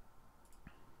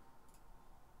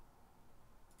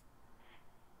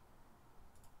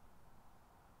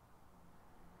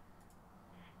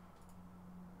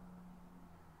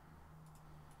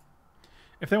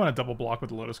 If they want to double block with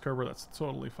the Lotus Cobra, that's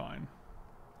totally fine.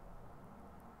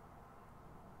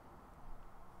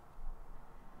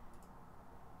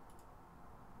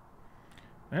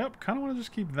 Yep, kind of want to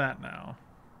just keep that now.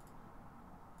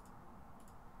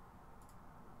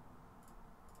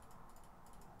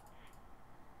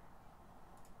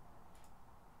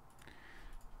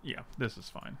 Yeah, this is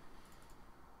fine.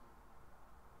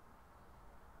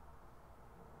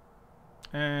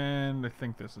 And I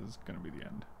think this is going to be the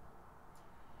end.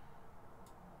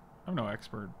 I'm no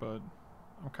expert, but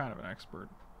I'm kind of an expert.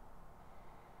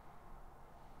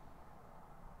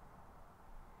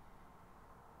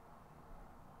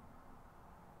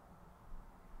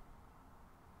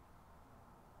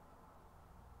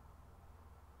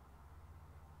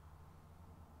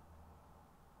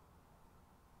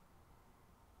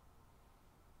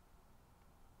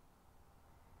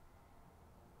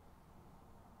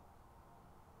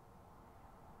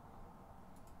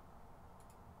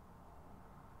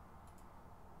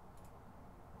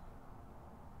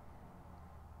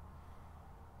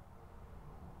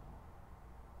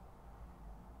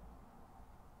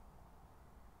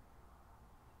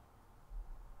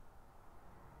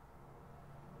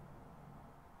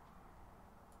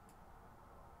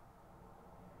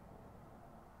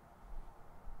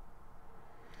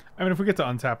 I mean, if we get to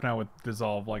untap now with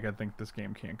Dissolve, like, I think this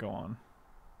game can't go on.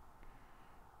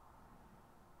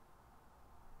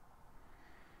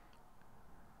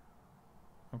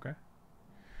 Okay.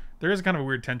 There is kind of a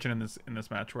weird tension in this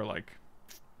match where, like,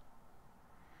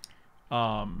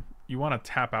 you want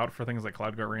to tap out for things like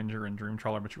Cloud Go Ranger and Dream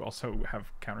Trawler, but you also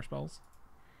have counterspells.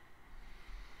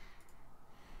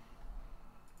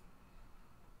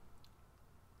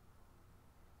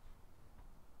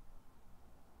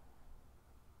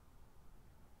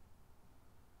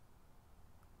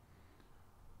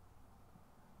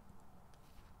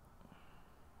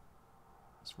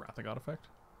 Wrath of God effect.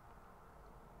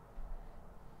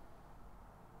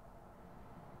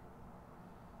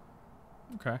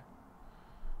 Okay.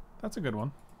 That's a good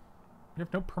one. You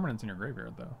have no permanents in your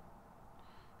graveyard, though.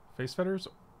 Face Fetters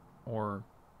or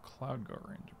Cloud Go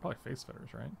Ranger? Probably Face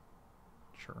Fetters, right?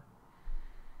 Sure.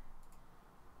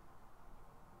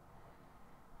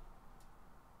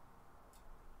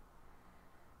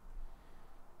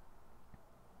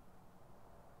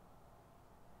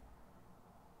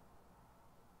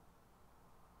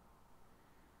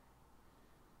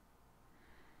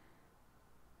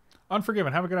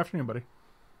 Unforgiven. Have a good afternoon, buddy.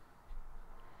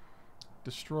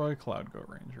 Destroy Cloud Go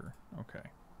Ranger. Okay.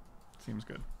 Seems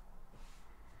good.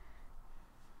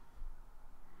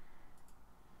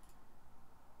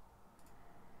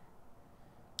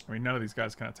 I mean, none of these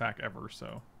guys can attack ever,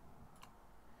 so.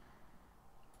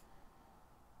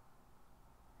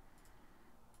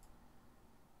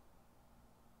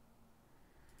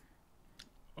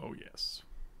 Oh, yes.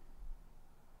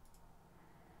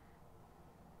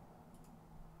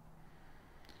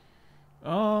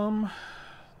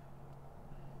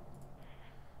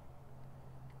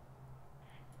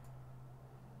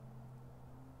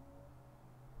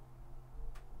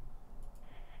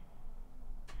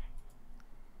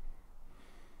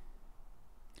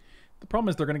 The problem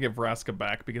is they're going to get Vraska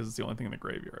back because it's the only thing in the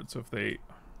graveyard. So if they...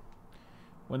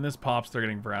 When this pops, they're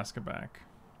getting Vraska back.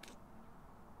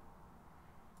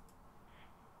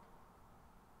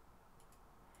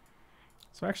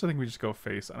 So I actually think we just go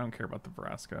face. I don't care about the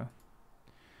Vraska.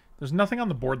 There's nothing on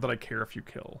the board that I care if you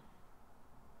kill.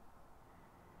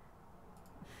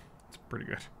 It's pretty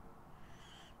good.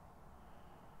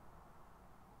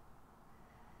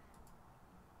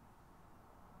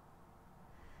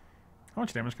 How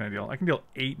much damage can I deal? I can deal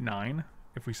 8, 9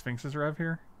 if we Sphinx's Rev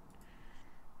here.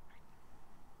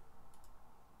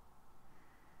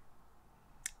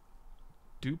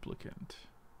 Duplicant.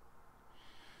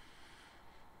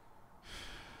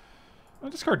 I'll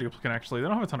discard Duplicant, actually. They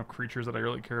don't have a ton of creatures that I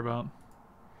really care about.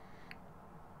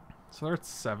 So they're at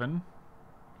 7.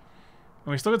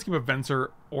 And we still get to keep a Venser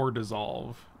or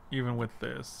Dissolve, even with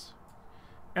this.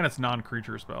 And it's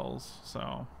non-creature spells,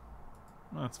 so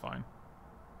that's fine.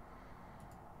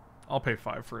 I'll pay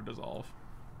 5 for a Dissolve.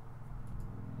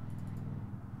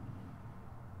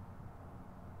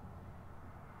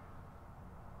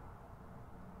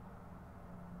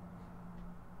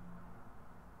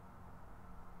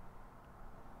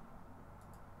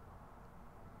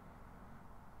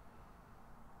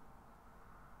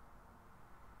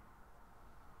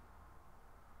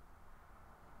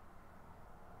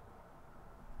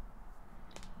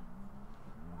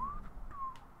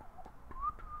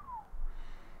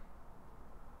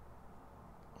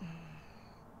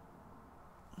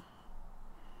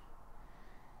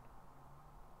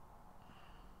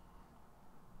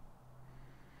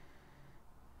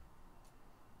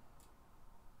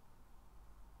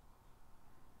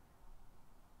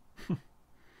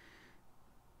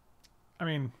 I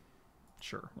mean,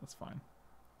 sure, that's fine.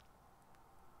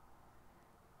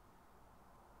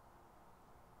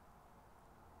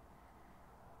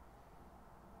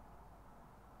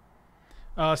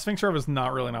 Sphinx Rev is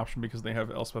not really an option because they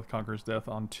have Elspeth Conquers Death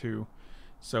on 2.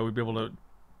 So we'd be able to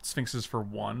Sphinxes for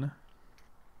 1.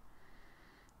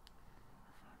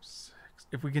 6.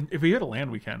 If we hit a land,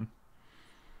 we can.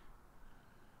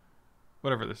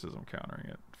 Whatever this is, I'm countering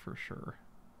it for sure.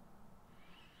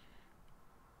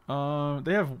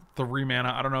 They have 3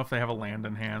 mana. I don't know if they have a land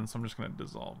in hand, so I'm just gonna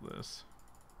dissolve this.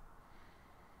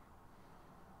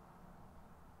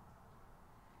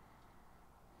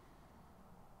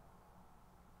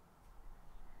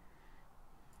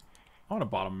 I want a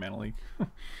bottom mana leak. It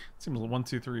seems like 1,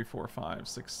 2, 3, 4, 5,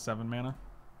 6, 7 mana.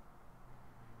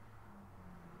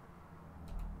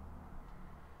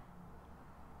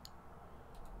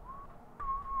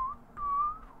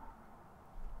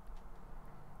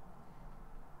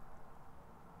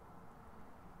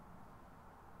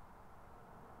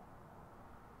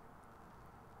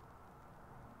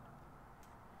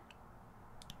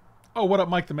 Oh, what up,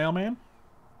 Mike the Mailman?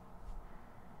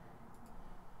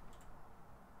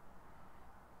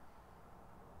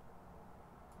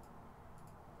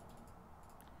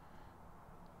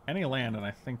 Any land, and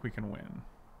I think we can win.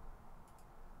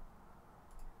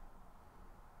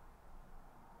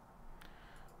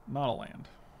 Not a land.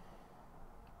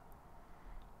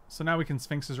 So now we can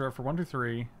Sphinx's Rev for 1, 2,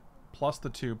 3, plus the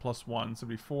 2, plus 1. So it'd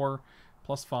be 4,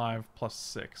 plus 5, plus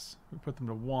 6. We put them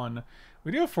to 1.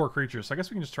 We do have 4 creatures, so I guess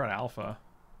we can just try to alpha.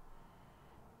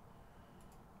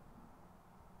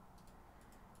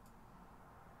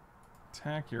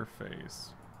 Attack your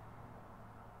face.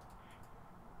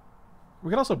 We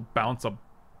could also bounce up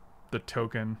the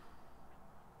token.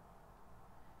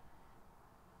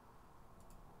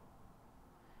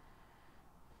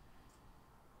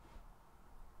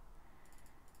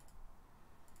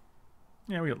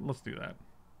 Yeah, let's do that.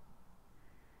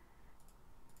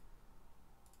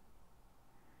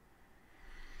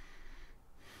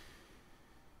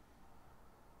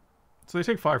 So they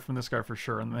take 5 from this guy for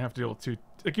sure, and they have to deal with 2.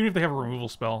 Like, even if they have a removal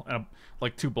spell and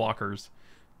like 2 blockers,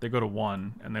 they go to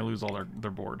 1 and they lose all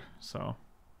their board. So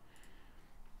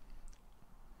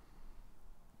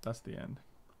that's the end.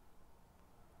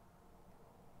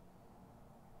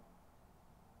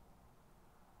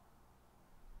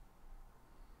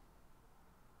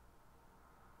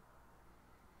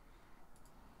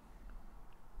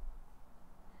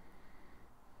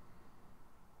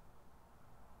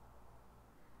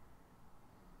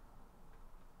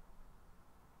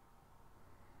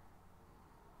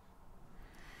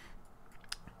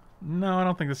 No, I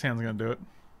don't think this hand's gonna do it.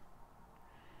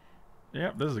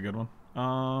 Yep, this is a good one.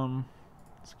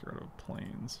 Let's get rid of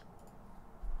planes.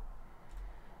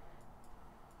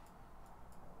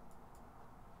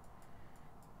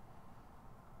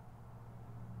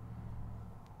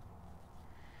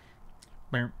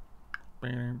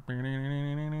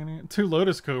 Two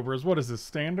Lotus Cobras. What is this,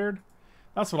 standard?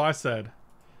 That's what I said.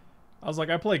 I was like,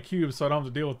 I play cubes, so I don't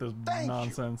have to deal with this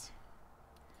nonsense.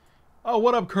 Oh,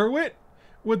 what up, Kerwit?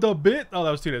 With the bit? Oh, that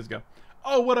was 2 days ago.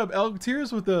 Oh, what up, Elk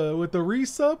Tears with the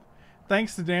resub?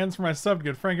 Thanks to Dan for my sub.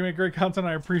 Good Frank, you make great content.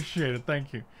 I appreciate it.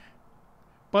 Thank you,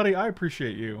 buddy. I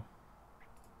appreciate you.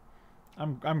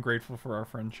 I'm grateful for our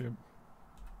friendship.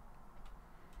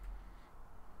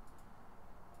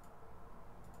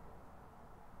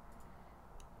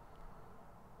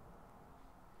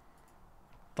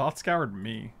 Thought scoured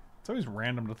me. It's always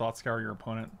random to thought scour your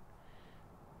opponent.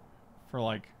 For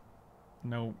like,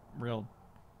 no real...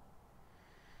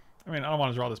 I mean, I don't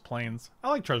want to draw this plains. I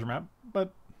like treasure map,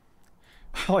 but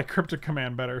I like cryptic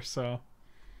command better, so...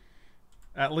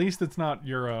 At least it's not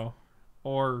Euro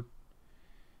or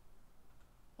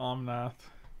Omnath,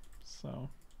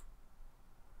 so...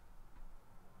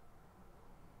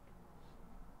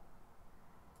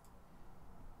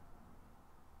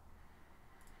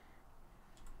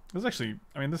 This is actually,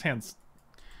 I mean, this hand's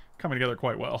coming together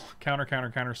quite well. Counter,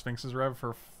 counter, counter, Sphinx's Rev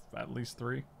for at least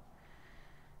 3.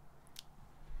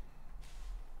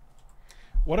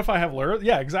 What if I have Lure?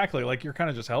 Yeah, exactly. Like, you're kind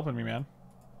of just helping me, man.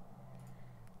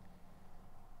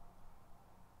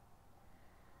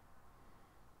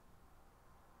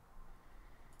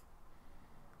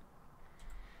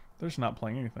 They're just not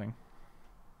playing anything.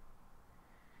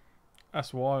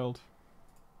 That's wild.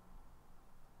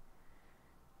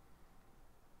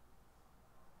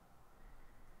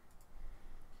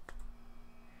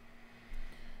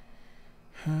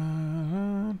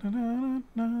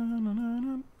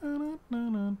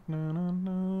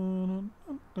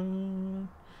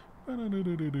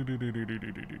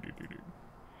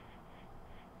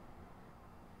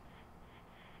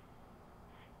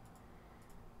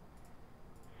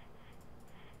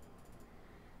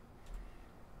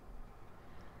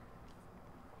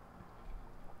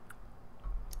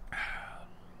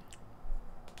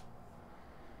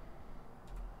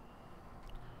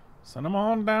 Send them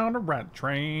on down the rat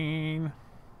train.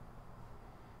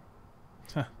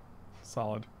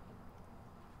 Solid.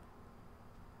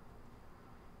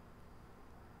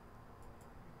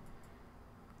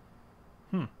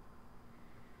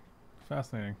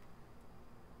 Fascinating.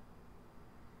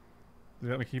 Did you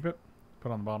let me keep it? Put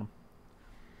it on the bottom.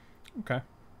 Okay.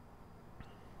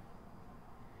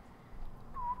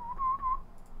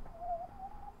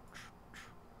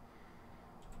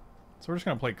 So we're just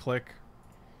gonna play click.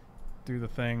 Do the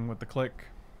thing with the click.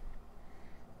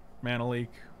 Mana leak.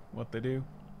 What they do.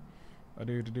 I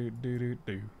do.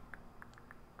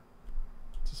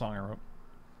 It's a song I wrote.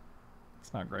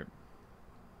 It's not great.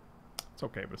 It's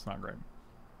okay, but it's not great.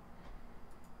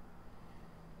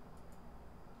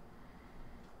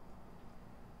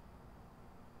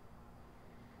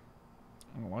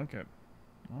 I like it.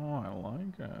 Oh, I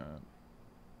like it.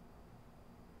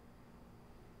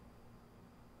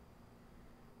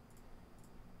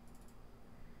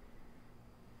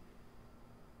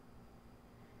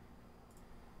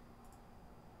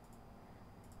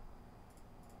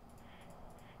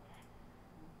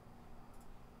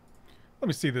 Let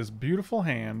me see this beautiful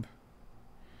hand.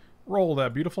 Roll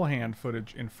that beautiful hand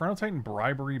footage. Inferno Titan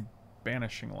Bribery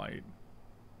Banishing Light.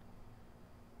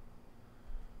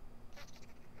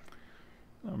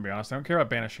 I'm gonna be honest, I don't care about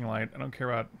Banishing Light. I don't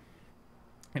care about...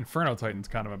 Inferno Titan's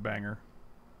kind of a banger.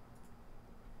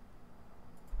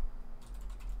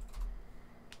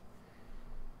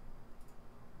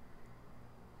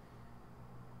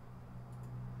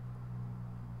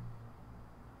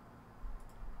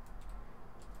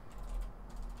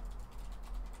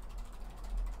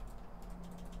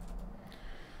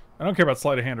 I don't care about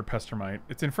Sleight of Hand or Pestermite.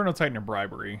 It's Inferno Titan or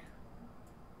Bribery.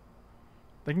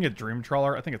 They can get Dream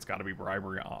Trawler. I think it's got to be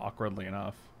Bribery, awkwardly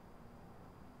enough.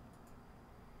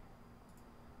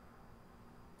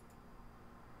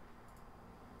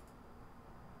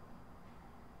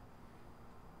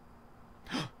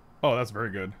 Oh, that's very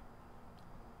good.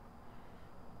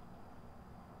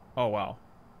 Oh, wow.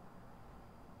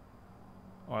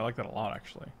 Oh, I like that a lot,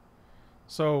 actually.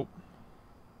 So...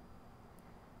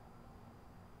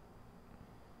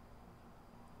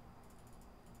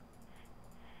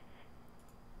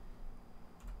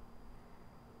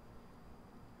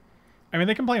 I mean,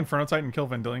 they can play Inferno Titan and kill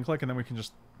Vendilion Click, and then we can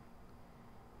just...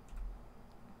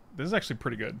 This is actually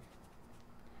pretty good.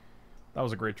 That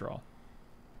was a great draw.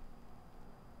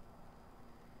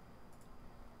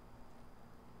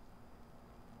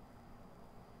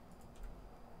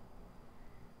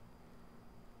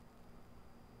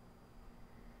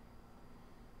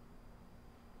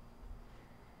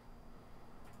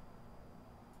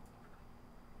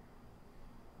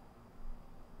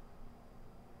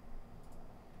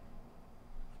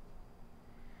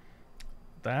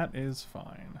 That is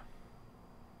fine.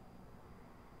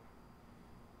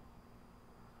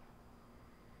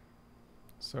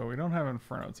 So we don't have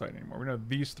Inferno Titan anymore. We have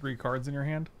these 3 cards in your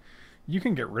hand. You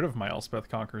can get rid of my Elspeth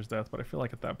Conqueror's Death, but I feel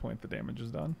like at that point the damage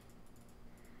is done.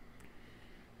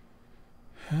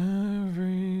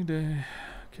 Every day,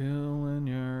 killing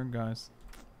your guys.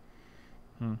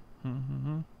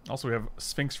 Also, we have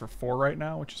Sphinx for 4 right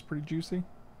now, which is pretty juicy.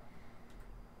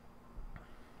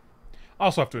 I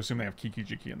also have to assume they have Kiki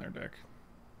Jiki in their deck.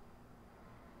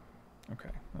 Okay,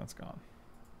 that's gone.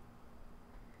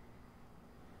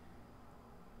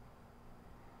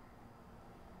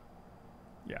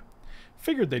 Yeah.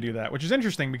 Figured they do that, which is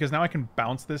interesting because now I can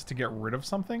bounce this to get rid of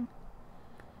something.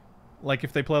 Like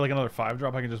if they play like another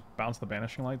 5-drop, I can just bounce the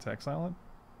Banishing Light to exile it.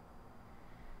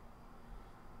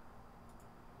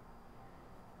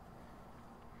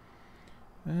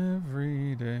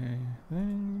 Every day,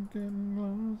 things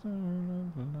getting closer.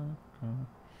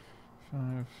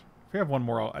 5. If we have one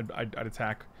more, I'd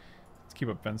attack. Let's keep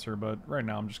up Fencer, but right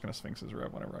now I'm just gonna Sphinx's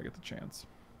Rev whenever I get the chance.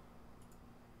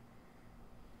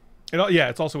 Yeah,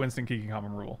 it's also instant Kiki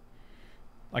common rule.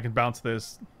 I can bounce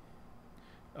this.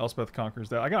 Elspeth conquers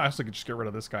that. I also could just get rid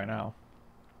of this guy now.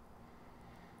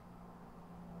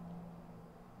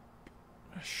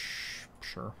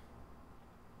 Sure.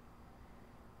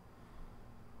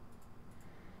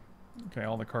 Okay,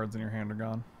 all the cards in your hand are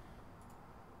gone.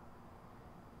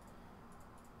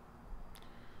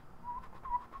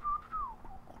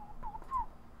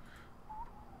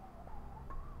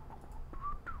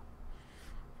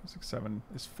 Six, 7.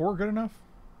 Is 4 good enough?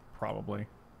 Probably. I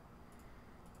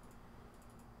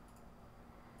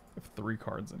have 3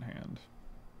 cards in hand.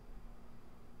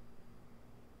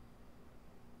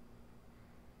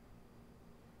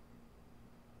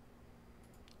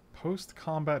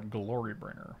 Post-combat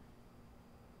Glorybringer.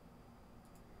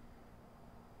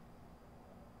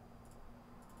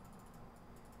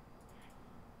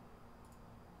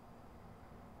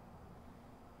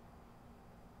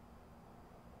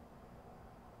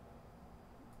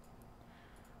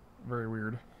 Very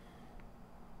weird.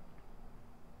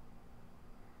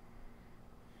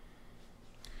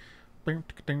 Ding,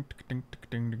 ding, ding,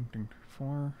 ding, ding, ding.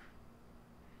 4.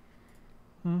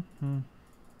 You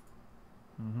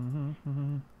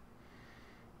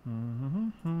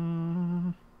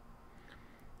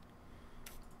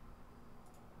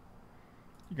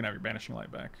can have your Banishing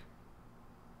Light back.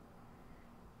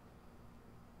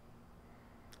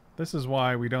 This is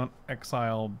why we don't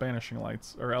exile Banishing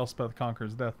Lights, or Elspeth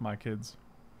Conquers Death, my kids.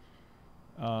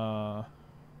 They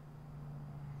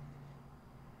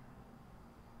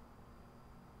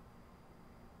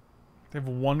have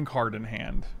 1 card in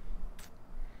hand.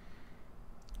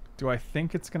 Do I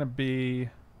think it's going to be...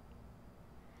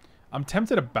 I'm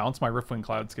tempted to bounce my Riftwing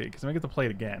Cloudscape, because I get to play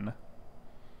it again.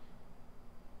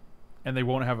 And they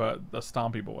won't have a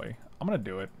Stompy Boy. I'm going to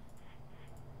do it.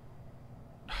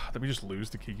 Did we just lose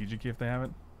to Kiki Jiki if they have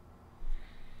it?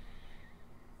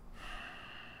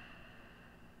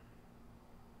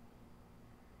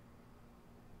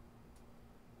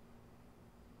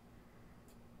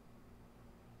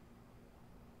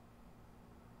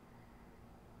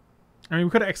 I mean,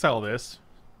 we could exile this.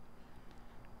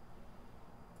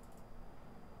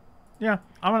 Yeah,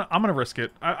 I'm gonna risk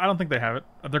it. I don't think they have it.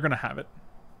 They're gonna have it.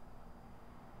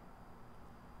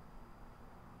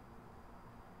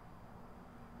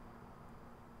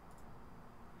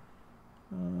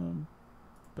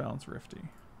 Bounce Rifty.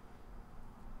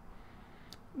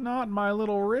 Not my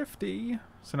little Rifty.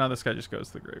 So now this guy just goes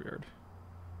to the graveyard.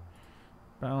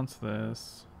 Bounce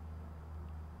this.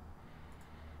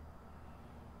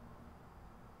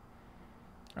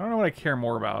 I don't know what I care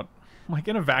more about. Like,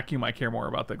 in a vacuum, I care more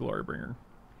about the Glorybringer.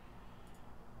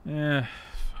 I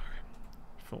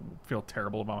feel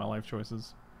terrible about my life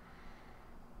choices.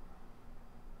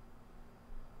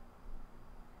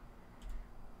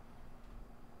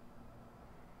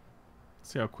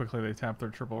 See how quickly they tap their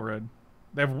triple red.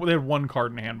 They had 1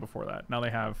 card in hand before that. Now they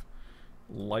have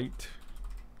light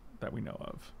that we know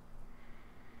of.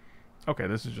 Okay,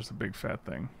 this is just a big fat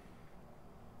thing.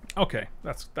 Okay,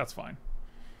 that's fine.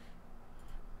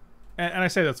 And I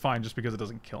say that's fine just because it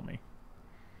doesn't kill me.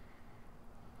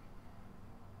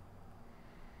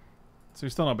 So we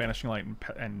still know Banishing Light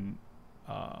and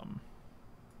I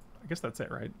guess that's it,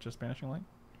 right? Just Banishing Light?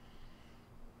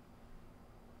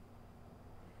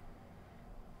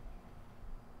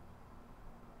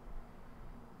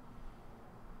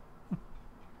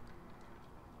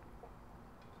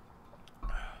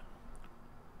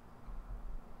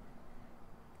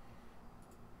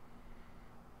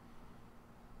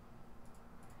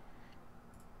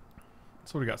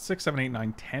 So we got 6, 7, 8,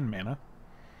 9, 10 mana.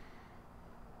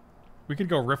 We could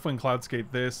go Riftwing Cloudscape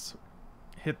this,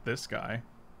 hit this guy,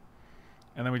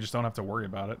 and then we just don't have to worry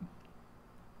about it.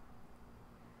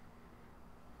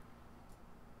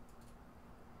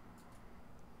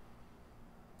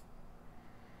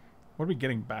 What are we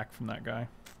getting back from that guy?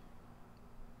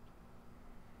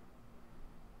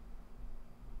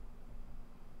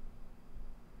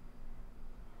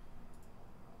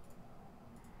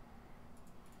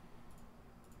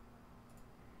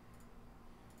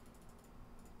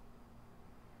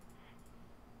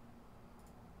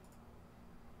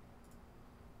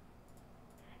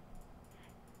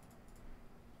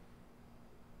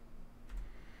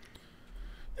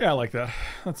 Yeah, I like that.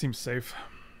 That seems safe.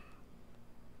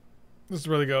 This is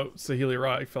where they go Saheeli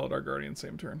Rai, Felidar Guardian,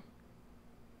 same turn.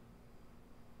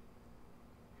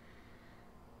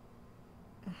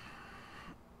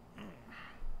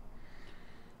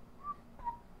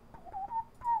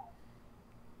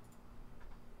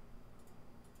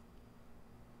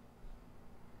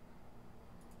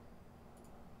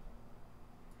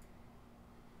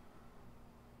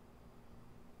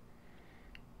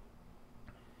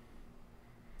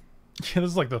 Yeah,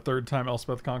 this is like the third time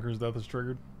Elspeth Conqueror's Death is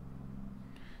triggered.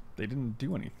 They didn't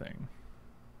do anything.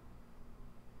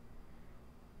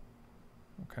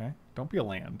 Okay. Don't be a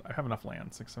land. I have enough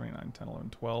land. 6, 7, 8, 9, 10, 11,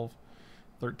 12,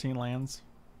 13 lands.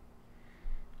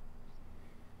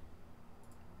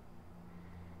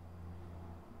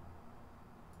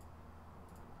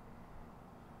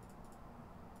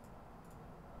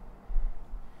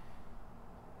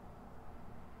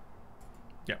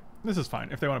 Yeah, this is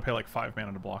fine. If they want to pay like 5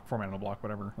 mana to block, 4 mana to block,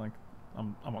 whatever, like,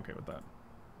 I'm okay with that.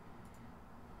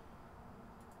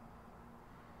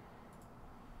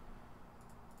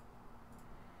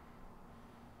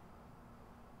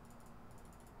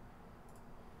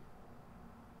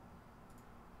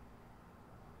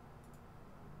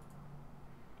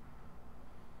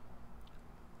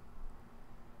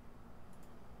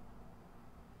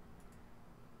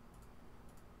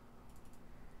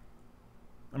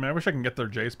 I mean, I wish I can get their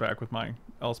Jace back with my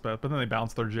Elspeth, but then they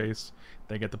bounce their Jace.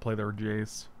 They get to play their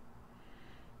Jace.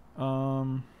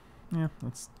 Yeah,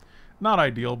 that's not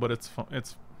ideal, but it's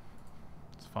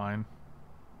fine.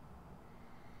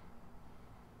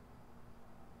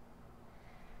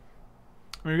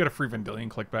 I mean, we got a free Vendilion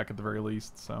click back at the very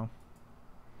least, so.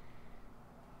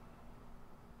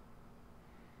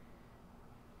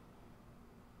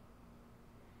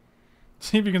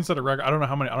 See if you can set a record. I don't know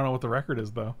how many. I don't know what the record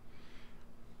is though.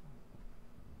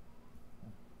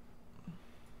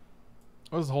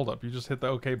 What is the hold up? You just hit the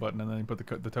OK button and then you put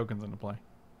the tokens into play.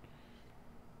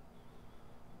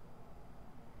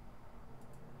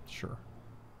 Sure.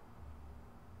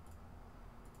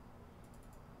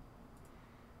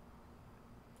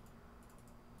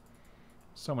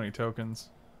 So many tokens.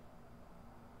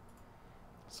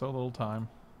 So little time.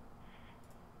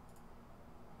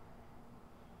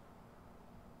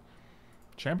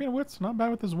 Champion Wits? Not bad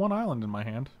with this one island in my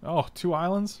hand. Oh, 2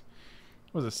 islands?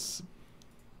 What is this?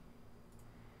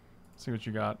 Let's see what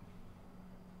you got.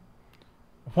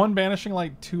 1 Banishing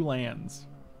Light, 2 lands.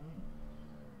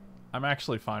 I'm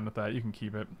actually fine with that. You can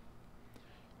keep it.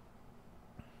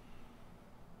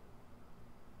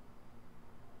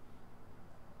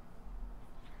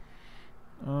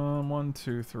 One,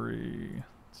 two, three.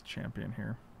 It's champion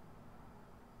here.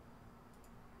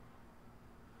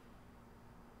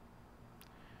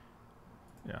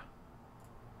 Yeah.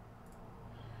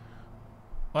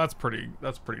 Well, that's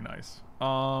pretty nice.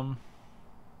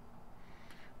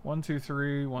 1, 2,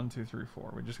 3, 1, 2, 3,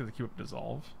 4. We just get to keep up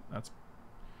dissolve. That's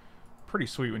pretty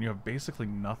sweet when you have basically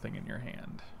nothing in your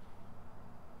hand.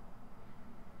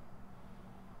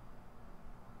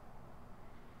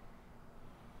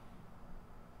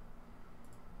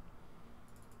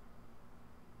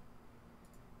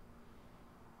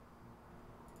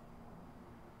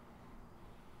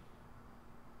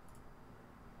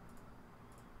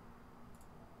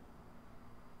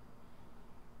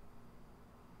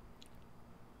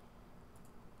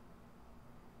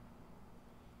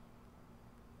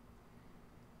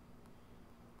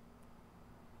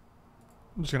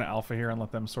 I'm just going to alpha here and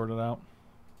let them sort it out.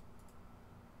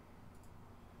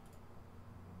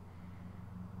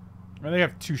 I mean, they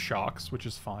have 2 shocks, which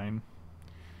is fine.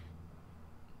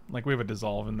 Like, we have a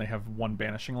dissolve and they have 1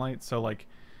 banishing light, so like,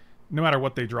 no matter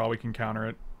what they draw, we can counter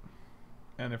it.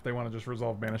 And if they want to just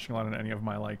resolve banishing light on any of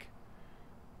my, like,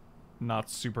 not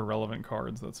super relevant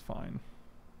cards, that's fine.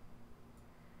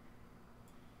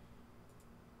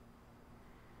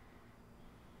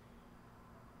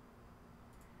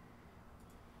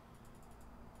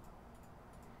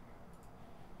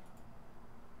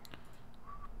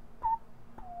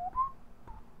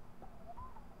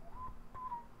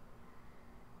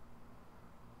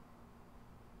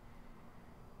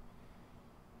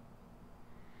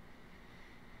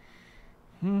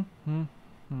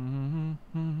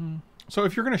 So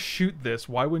if you're going to shoot this,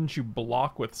 why wouldn't you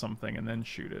block with something and then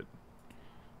shoot it?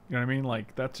 You know what I mean?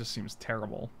 Like, that just seems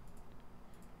terrible.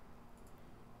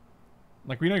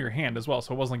 Like, we know your hand as well,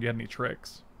 so it wasn't like you had any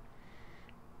tricks.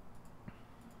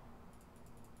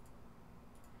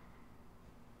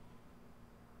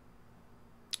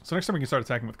 So next time we can start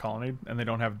attacking with Colonnade, and they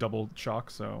don't have double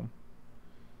shock, so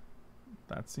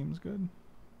that seems good.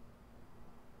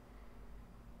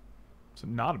 So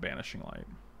not a Banishing Light.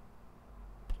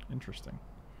 Interesting.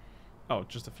 Oh,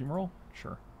 just a fumarole?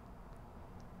 Sure.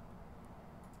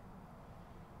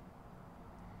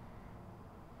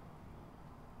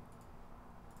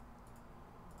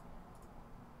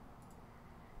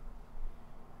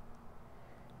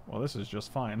 Well, this is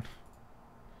just fine.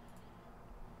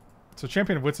 So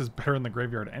Champion of Wits is better in the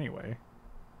graveyard anyway.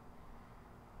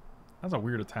 That's a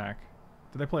weird attack.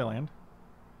 Did they play land?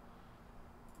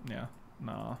 Yeah.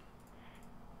 Nah.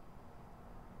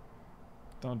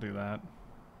 Don't do that.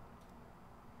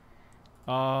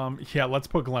 Yeah, let's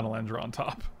put Glenelendra on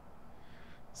top.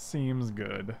 Seems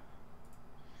good.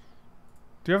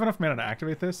 Do you have enough mana to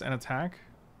activate this and attack?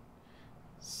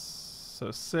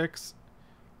 So 6.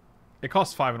 It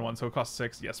costs 5 and 1, so it costs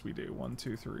 6. Yes, we do. 1,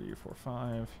 2, 3, 4,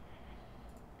 5.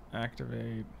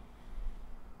 Activate.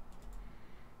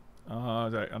 Did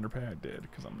I underpay? I did,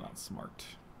 because I'm not smart.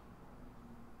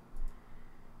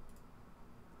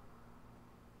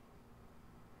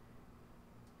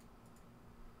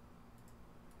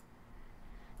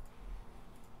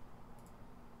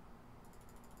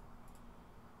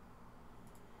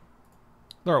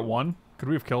 They're at 1. Could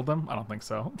we have killed them? I don't think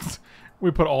so.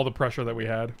 We put all the pressure that we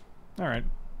had. Alright.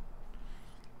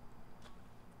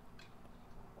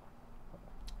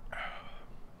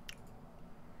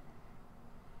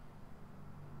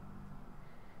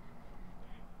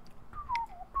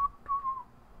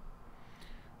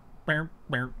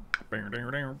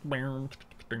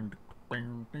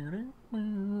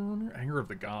 Anger of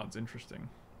the Gods, interesting.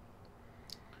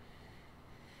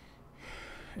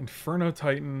 Inferno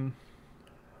Titan,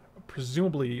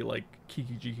 presumably like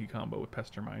Kiki Jiki combo with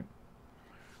Pestermite.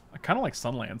 I kind of like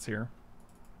Sunlands here.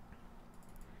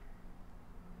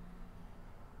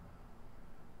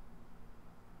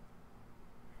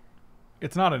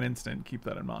 It's not an instant, keep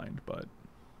that in mind, but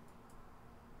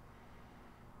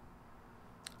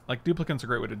like Duplicant's a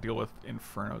great way to deal with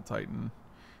Inferno Titan.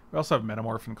 We also have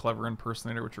Metamorph and Clever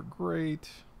Impersonator, which are great.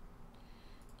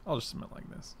 I'll just submit like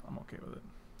this. I'm okay with it.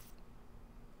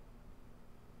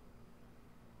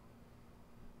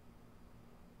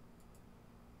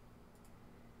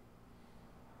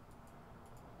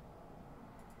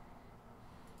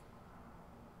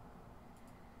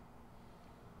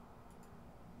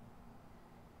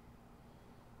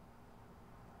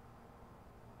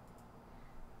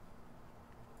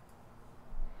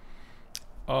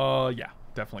 Yeah,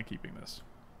 definitely keeping this.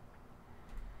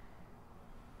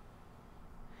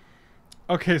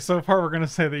 Okay, so far we're gonna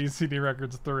say the ECD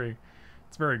record's 3.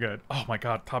 It's very good. Oh my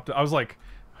god, top. I was like,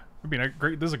 I mean,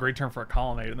 this is a great turn for a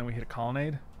colonnade, and then we hit a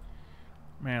colonnade.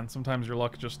 Man, sometimes your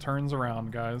luck just turns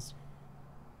around, guys.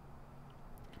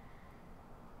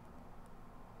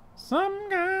 Some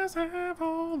guys have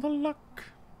all the luck.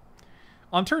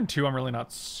 On turn 2, I'm really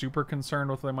not super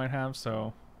concerned with what they might have,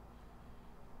 so.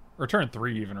 Or turn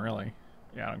 3 even, really.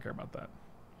 Yeah, I don't care about that.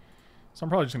 So I'm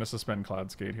probably just going to suspend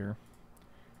Cloudskate here.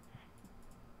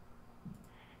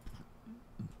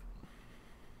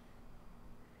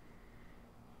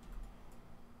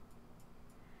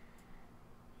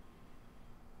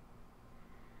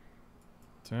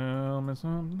 Tell me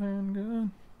something good.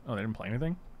 Oh, they didn't play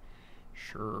anything?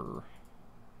 Sure.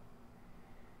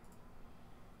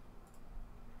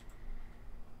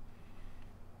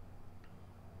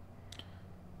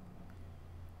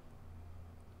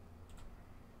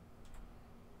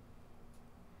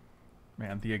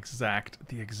 Man, the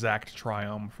exact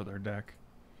triumph for their deck.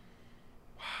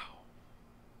 Wow.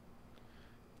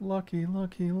 Lucky,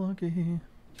 lucky, lucky.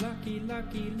 Lucky,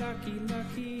 lucky, lucky,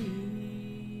 lucky.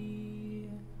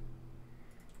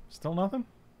 Still nothing?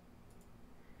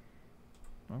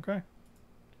 Okay.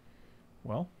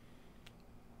 Well.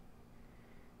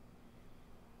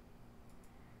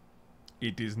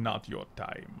 It is not your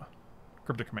time.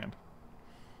 Cryptic command.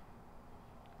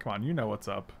 Come on, you know what's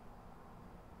up.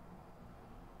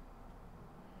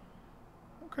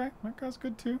 Okay, that guy's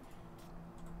good too.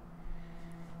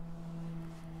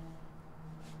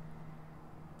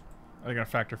 Are they gonna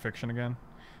Factor Fiction again?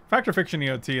 Factor Fiction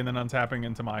EOT and then untapping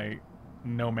into my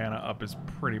no mana up is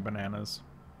pretty bananas.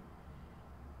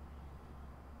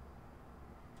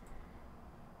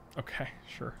 Okay,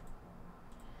 sure.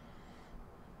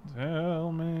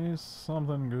 Tell me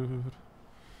something good.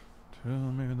 Tell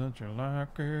me that you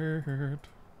like it.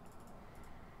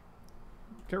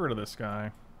 Get rid of this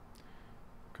guy.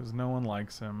 Because no one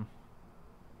likes him.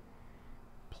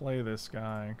 Play this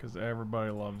guy, because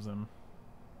everybody loves him.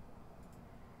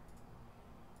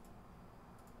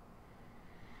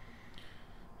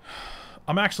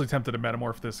 I'm actually tempted to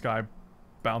metamorph this guy,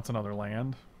 bounce another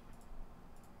land.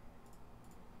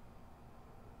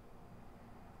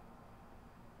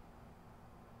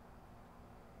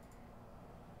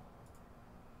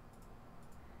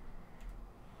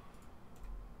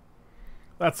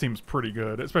 That seems pretty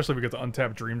good, especially if we get to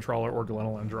untap Dream Trawler or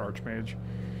Glenelendra Archmage.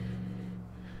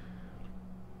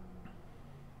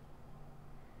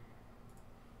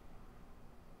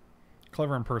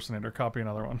 Clever Impersonator, copy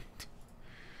another one.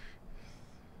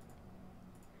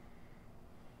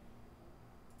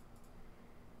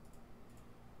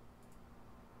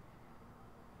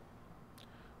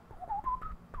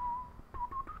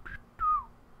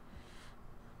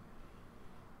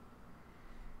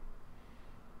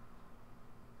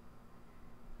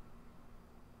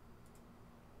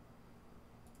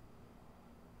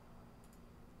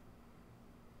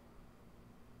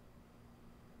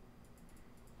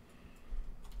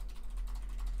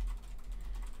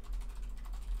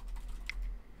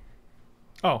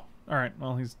 Oh, alright.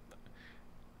 Well, he's...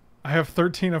 I have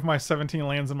 13 of my 17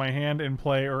 lands in my hand, in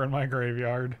play, or in my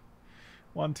graveyard.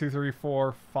 1, 2, 3,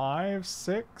 4, 5,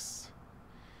 6?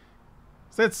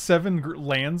 Is that 7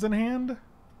 lands in hand?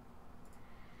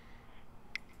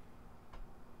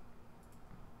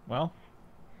 Well.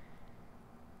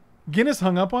 Guinness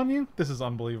hung up on you? This is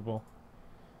unbelievable.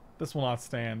 This will not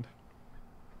stand.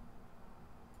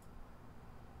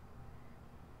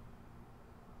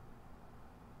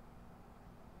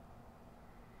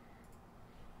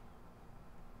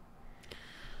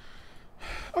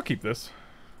 I'll keep this.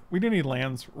 We do need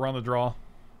lands. We're on the draw.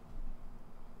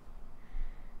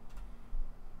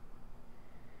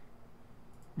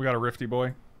 We got a Rifty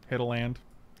Boy. Hit a land.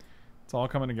 It's all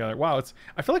coming together. Wow, it's.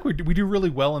 I feel like we do really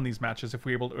well in these matches if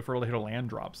we're able to hit a land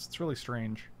drops. It's really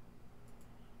strange.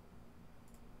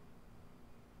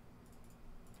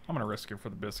 I'm gonna risk it for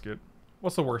the biscuit.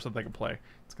 What's the worst that they can play?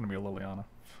 It's gonna be a Liliana.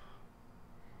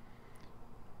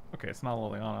 Okay, it's not a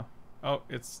Liliana. Oh,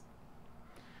 it's...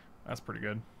 That's pretty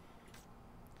good.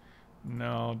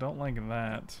 No, don't like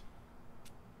that.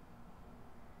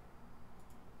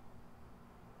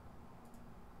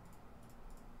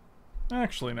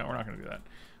 Actually, no, we're not going to do that.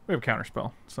 We have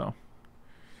Counterspell, so...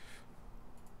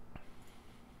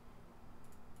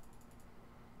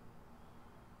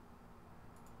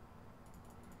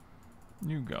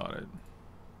 You got it.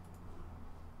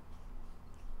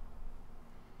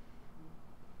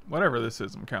 Whatever this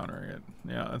is, I'm countering it.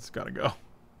 Yeah, that's got to go.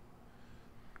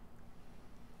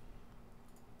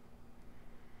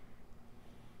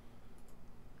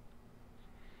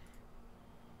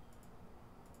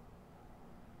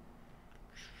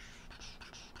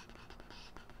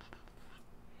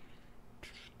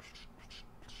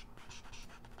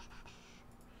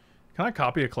 Can I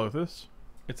copy a Clothis?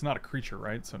 It's not a creature,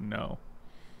 right? So no.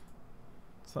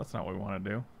 So that's not what we want to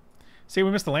do. See,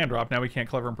 we missed the land drop. Now we can't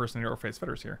Clever Impersonator or Face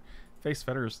Fetters here. Face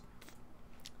Fetters,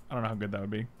 I don't know how good that would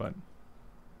be, but...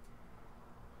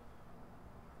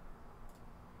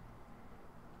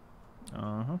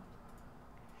 Uh-huh.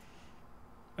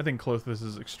 I think Clothis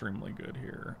is extremely good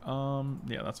here.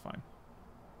 Yeah, that's fine.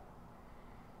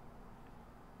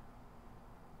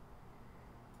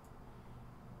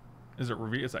 Is it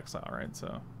reveal? It's exile, right?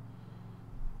 So,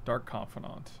 Dark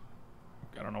Confidant.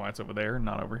 I don't know why it's over there,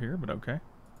 not over here, but okay.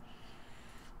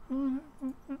 I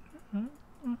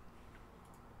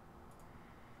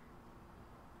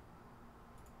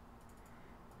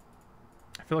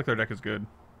feel like their deck is good.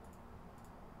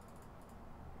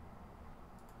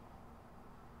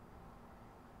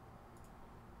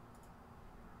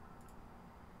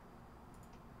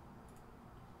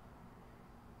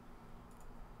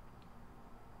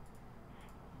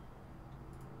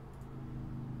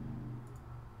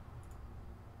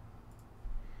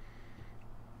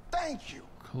 Thank you.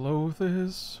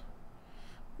 Clothis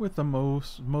with the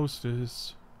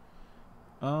mostest.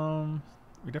 We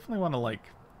definitely want to like.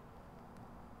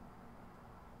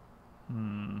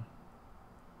 We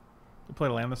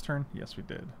played a land this turn? Yes, we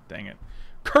did. Dang it.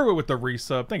 Kerwit with the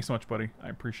resub. Thanks so much, buddy. I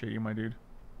appreciate you, my dude.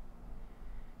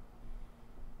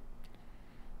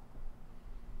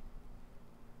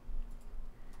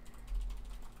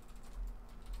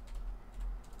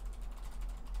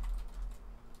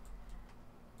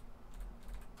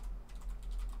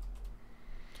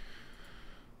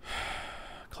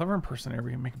 Clever Impersonator,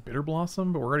 we can make Bitter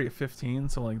Blossom, but we're already at 15,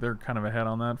 so like they're kind of ahead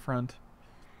on that front.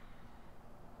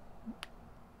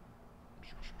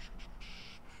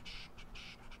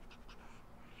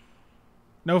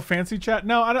 No fancy chat?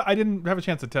 No, I didn't have a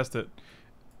chance to test it.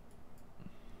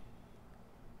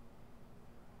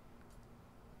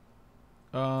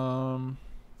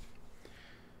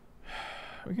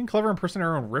 We can Clever Impersonate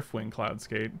our own Riftwing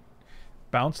Cloudskate.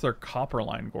 Bounce their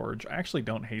Copperline Gorge. I actually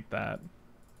don't hate that.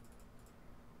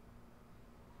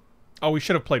 Oh, we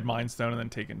should have played Mind Stone and then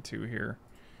taken 2 here.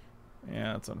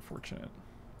 Yeah, that's unfortunate.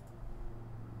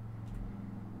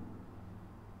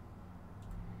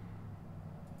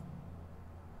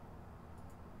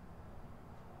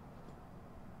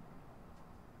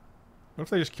 What if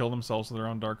they just kill themselves with their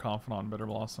own Dark Confidant and Bitter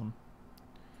Blossom?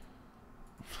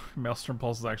 Maelstrom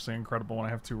Pulse is actually incredible when I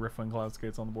have 2 Riftwing Cloud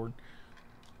Skates on the board.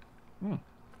 Hmm.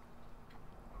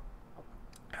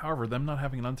 However, them not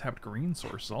having an untapped green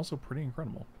source is also pretty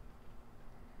incredible.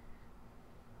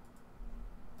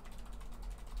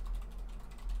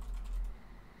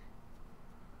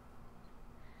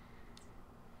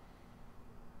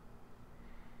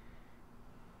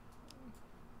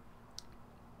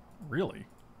 Really?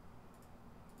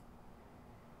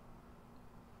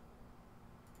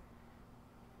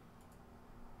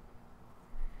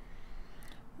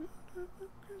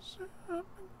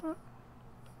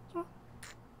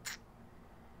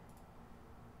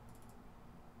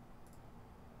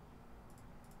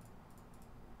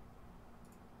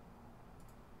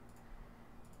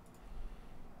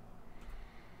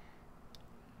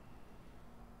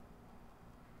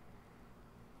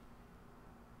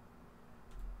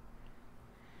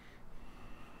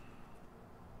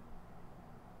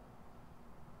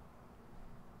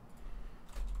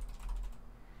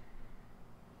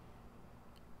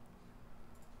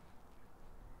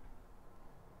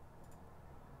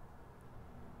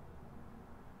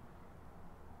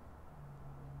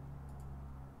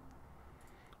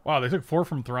 Wow, they took 4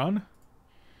 from Thrun?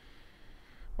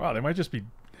 Wow, they might just be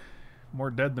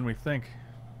more dead than we think.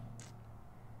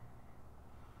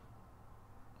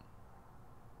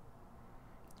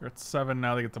 They're at 7,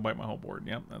 now they get to wipe my whole board.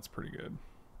 Yep, that's pretty good.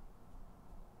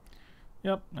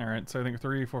 Yep, alright, so I think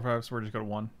 3, 4, 5, so we're just go to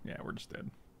 1. Yeah, we're just dead.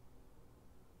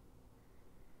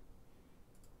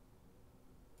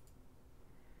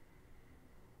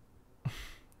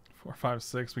 Four, 5,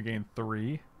 6, we gain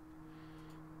 3.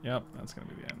 Yep, that's gonna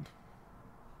be the end.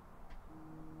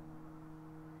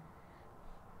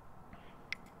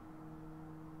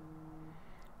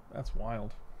 That's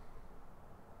wild.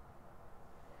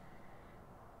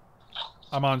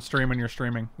 I'm on stream and you're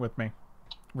streaming with me.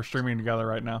 We're streaming together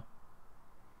right now.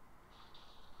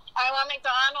 I want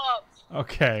McDonald's.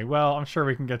 Okay, well, I'm sure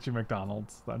we can get you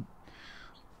McDonald's.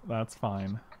 That's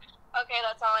fine. Okay,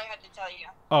 that's all I had to tell you.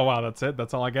 Oh, wow, that's it?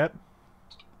 That's all I get?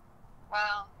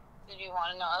 Well, did you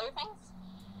want to know other things?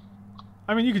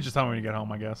 I mean, you could just tell me when you get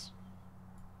home, I guess.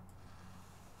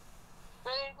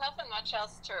 There's nothing much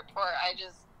else to report. I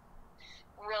just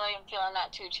really am feeling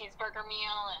that 2 cheeseburger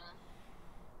meal and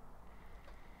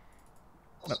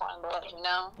just wanted to let you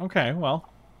know. Okay, well,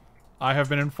 I have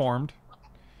been informed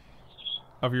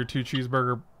of your 2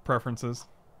 cheeseburger preferences.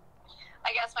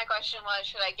 I guess my question was,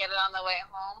 should I get it on the way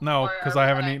home? No, because I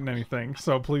haven't eaten anything,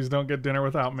 so please don't get dinner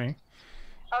without me.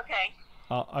 Okay.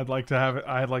 I'd like to have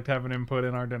an input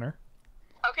in our dinner.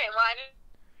 Okay, well, I didn't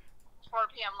 4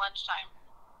 p.m. lunchtime.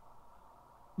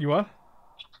 You what?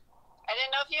 I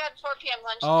didn't know if you had 4 p.m.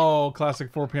 lunchtime. Oh,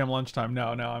 classic 4 p.m. lunchtime.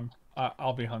 No,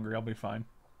 I'll be hungry. I'll be fine.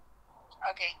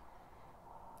 Okay.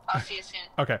 I'll see you soon.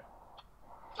 Okay.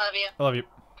 Love you. I love you.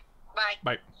 Bye.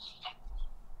 Bye.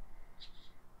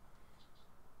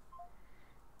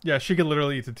 Yeah, she could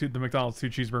literally eat the McDonald's 2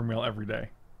 cheeseburger meal every day.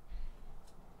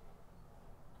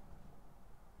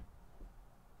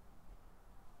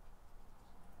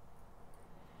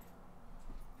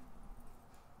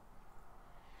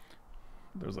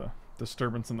 There's a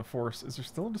disturbance in the force. Is there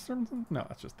still a disturbance? No,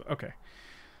 that's just okay.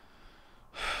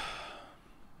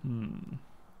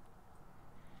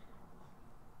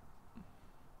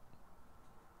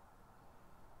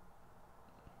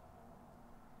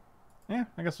 Yeah,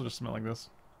 I guess we'll just submit like this.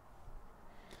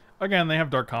 Again, they have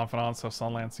Dark Confidant, so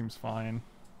Sunland seems fine.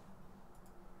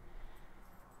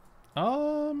 Yeah,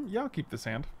 I'll keep this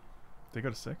hand. They go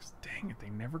to 6. Dang it, they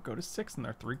never go to 6 in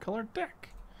their 3-color deck.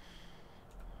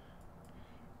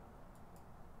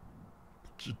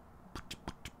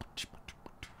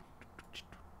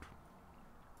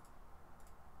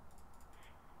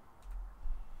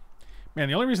 Man,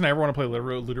 the only reason I ever want to play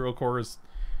Literal Core is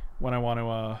when I want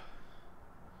to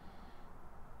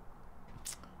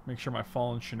make sure my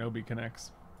Fallen Shinobi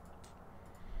connects.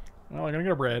 Well, they're going to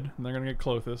get a red, and they're going to get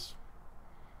Clothis.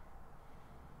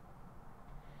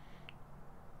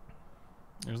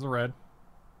 Here's the red.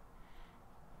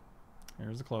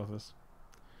 Here's the Clothis.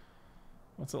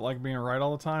 What's it like being right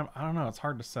all the time? I don't know. It's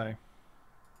hard to say.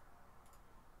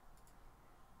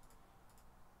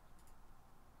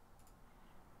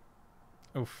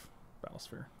 Oof.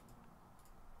 Battlesphere.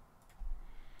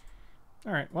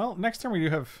 Alright, well, next turn we do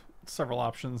have several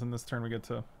options, and this turn we get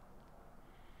to...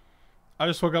 I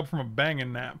just woke up from a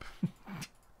banging nap.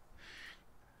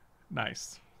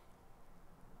 Nice.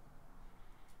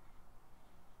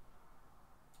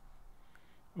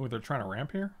 Ooh, they're trying to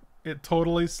ramp here? It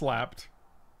totally slapped.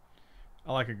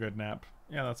 I like a good nap.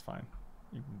 Yeah, that's fine.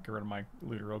 You can get rid of my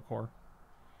Literal Core.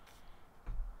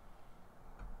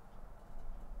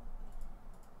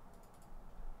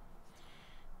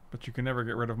 But you can never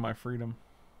get rid of my freedom.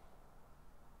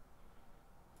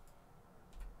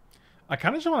 I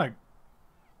kind of just want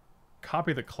to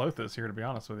copy the Clothis here, to be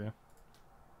honest with you.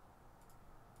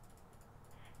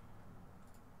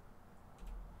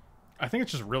 I think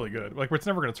it's just really good. Like, it's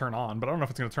never going to turn on, but I don't know if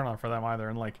it's going to turn on for them either.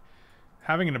 And, like,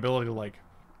 having an ability to, like,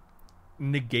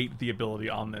 negate the ability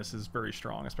on this is very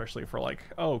strong, especially for, like,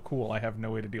 oh, cool, I have no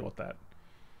way to deal with that.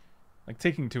 Like,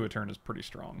 taking 2 a turn is pretty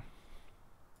strong.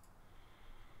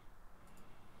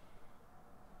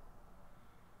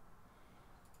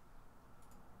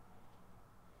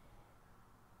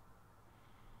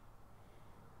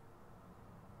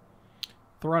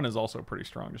 Thrun is also pretty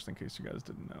strong, just in case you guys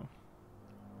didn't know.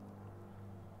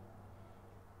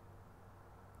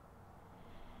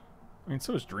 I mean,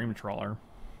 so is Dream Trawler.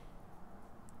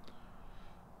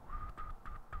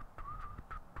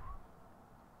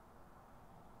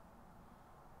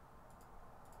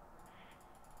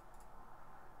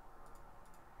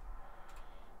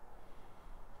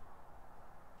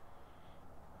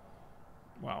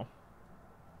 Wow.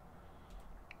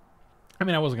 I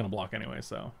mean, I wasn't going to block anyway,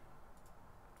 so...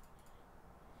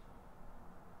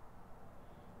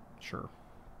 Sure.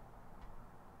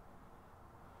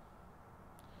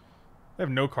 They have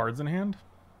no cards in hand?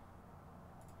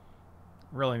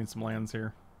 Really need some lands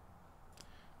here.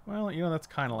 Well, you know, that's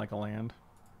kind of like a land.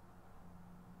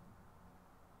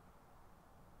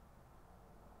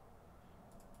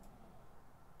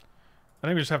 I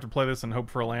think we just have to play this and hope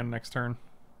for a land next turn.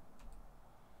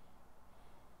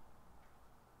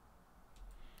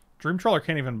 Dream Trawler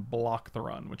can't even block the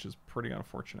run, which is pretty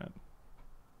unfortunate.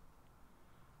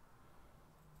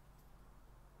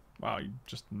 Wow, you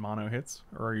just mono hits?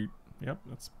 Or are you... Yep,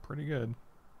 that's pretty good.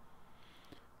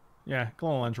 Yeah,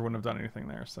 Global Langer wouldn't have done anything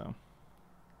there, so...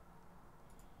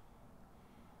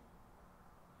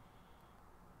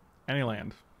 Any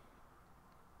land.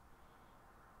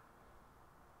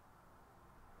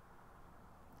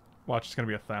 Watch, it's going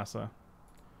to be a Thassa.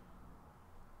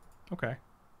 Okay.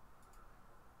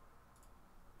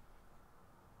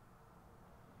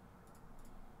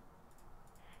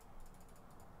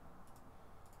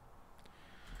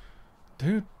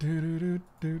 Doot, doot, doot,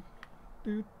 doot,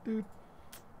 doot, doot.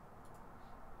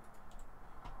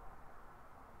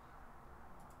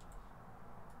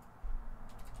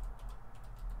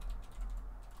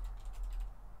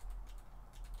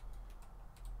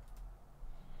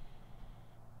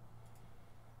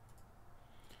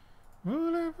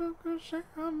 Whatever can say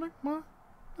I make my...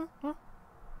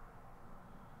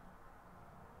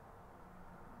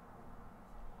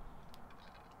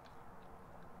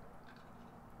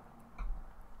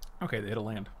 Okay, they hit a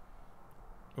land.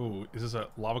 Oh, is this a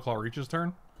Lava Claw Reach's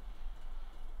turn?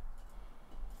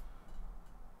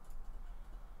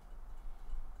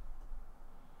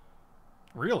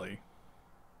 Really?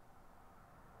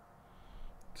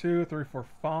 2, 3, 4,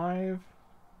 5.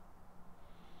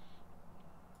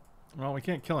 Well, we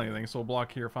can't kill anything, so we'll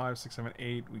block here. 5, 6, 7,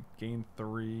 8. We gain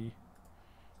 3.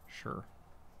 Sure.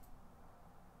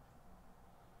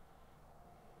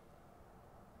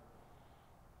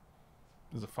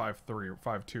 This is a 5-3 or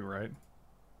 5-2, right?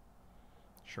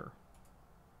 Sure.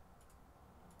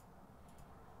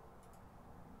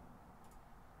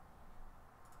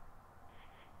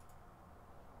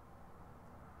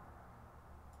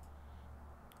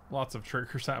 Lots of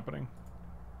triggers happening.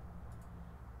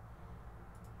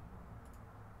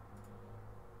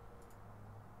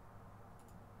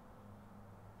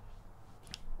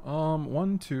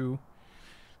 One, two,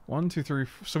 1, 2, 3.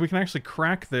 So we can actually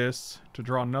crack this to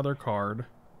draw another card.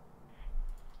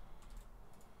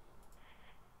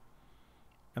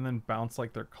 And then bounce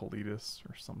like their Kalitas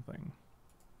or something.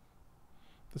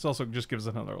 This also just gives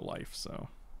another life, so...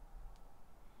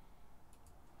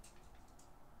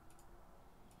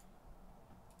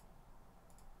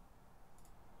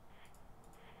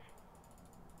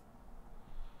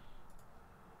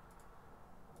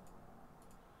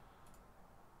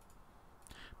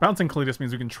 Bouncing Kalitas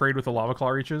means we can trade with the Lava Claw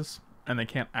Reaches, and they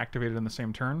can't activate it in the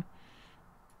same turn.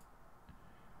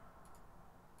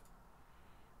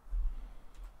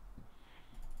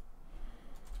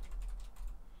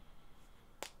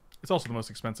 It's also the most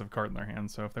expensive card in their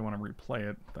hand, so if they want to replay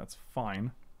it, that's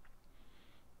fine.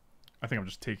 I think I'm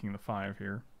just taking the 5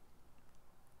 here.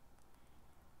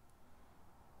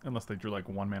 Unless they drew like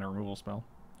 1 mana removal spell.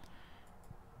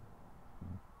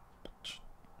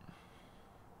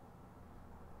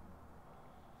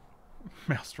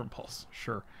 Maelstrom Pulse,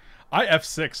 sure. I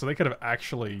F6, so they could have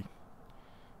actually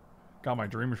got my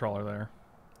Dream Trawler there.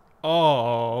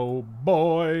 Oh,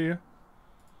 boy.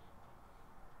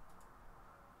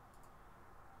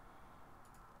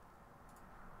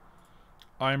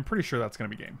 I'm pretty sure that's going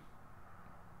to be game.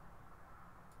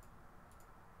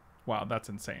 Wow, that's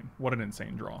insane. What an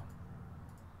insane draw.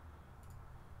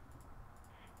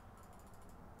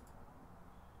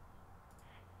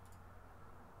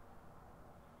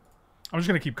 I'm just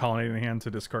going to keep Colonnading the hand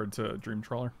to discard to Dream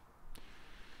Trawler.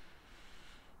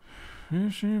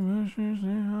 Like,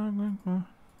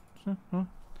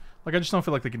 I just don't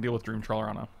feel like they can deal with Dream Trawler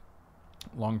on a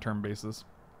long-term basis.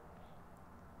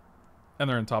 And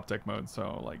they're in top deck mode,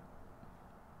 so, like,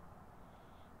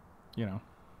 you know.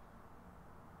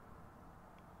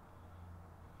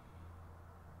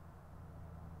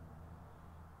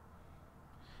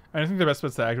 And I think the best bet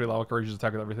is to activate Lava Courage's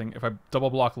attack with everything. If I double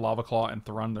block Lava Claw and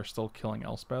Thrun, they're still killing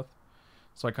Elspeth.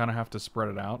 So I kind of have to spread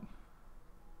it out.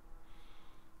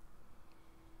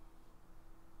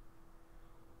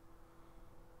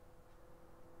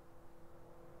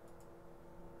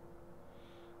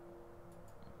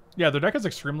 Yeah, their deck is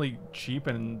extremely cheap,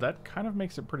 and that kind of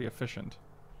makes it pretty efficient.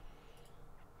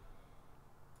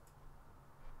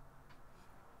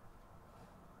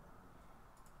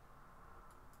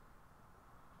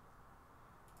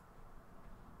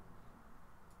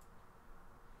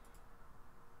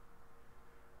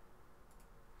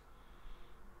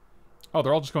 Oh,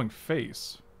 they're all just going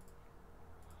face.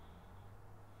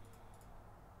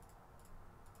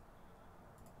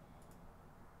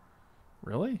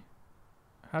 Really?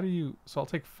 How do you... So I'll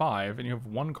take 5, and you have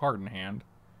 1 card in hand.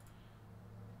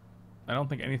 I don't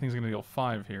think anything's going to deal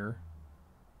 5 here.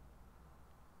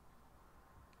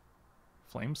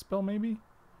 Flame Spell, maybe?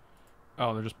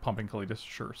 Oh, they're just pumping Kalidas.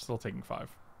 Sure, still taking 5.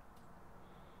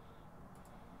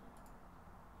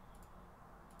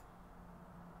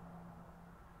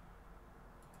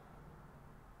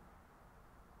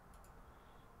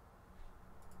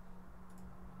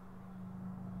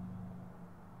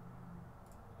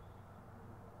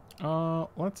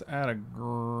 Let's add a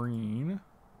green.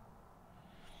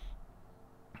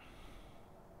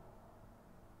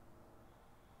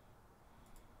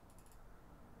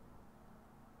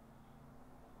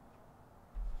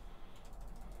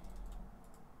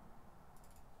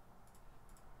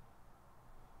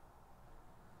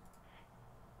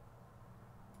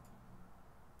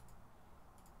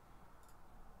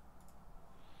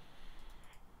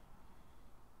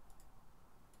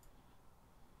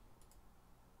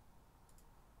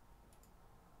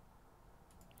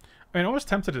 I mean, I was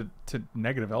tempted to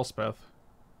negative Elspeth.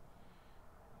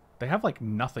 They have, like,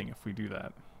 nothing if we do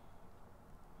that.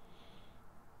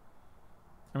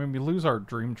 I mean, we lose our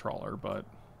Dream Trawler, but...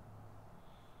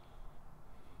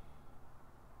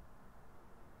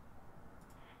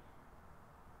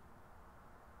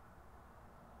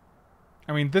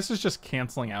 I mean, this is just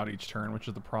canceling out each turn, which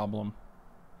is the problem.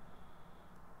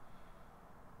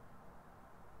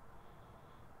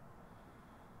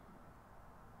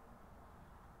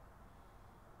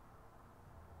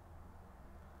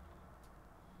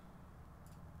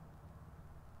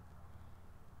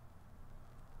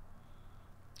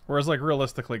 Whereas, like,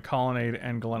 realistically, Colonnade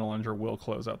and Galenilanger will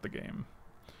close out the game.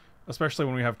 Especially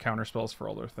when we have counterspells for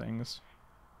other things.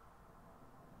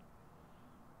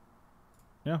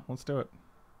 Yeah, let's do it.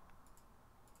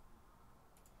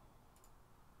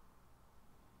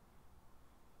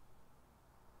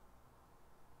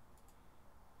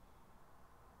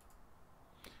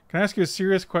 Can I ask you a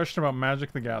serious question about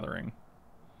Magic the Gathering?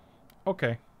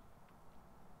 Okay.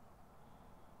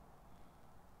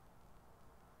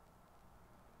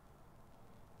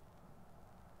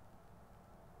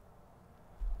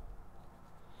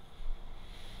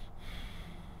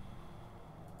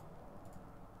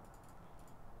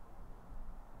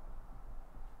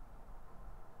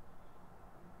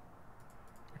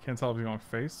 I can't tell if you're going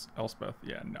face. Elspeth.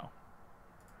 Yeah, no.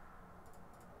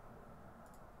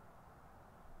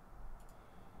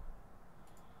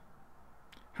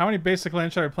 How many basic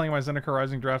lands should I be playing in my Zendikar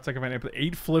Rising draft deck if I end up with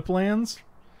 8 flip lands?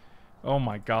 Oh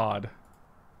my god.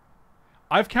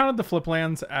 I've counted the flip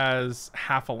lands as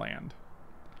half a land.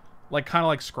 Like, kind of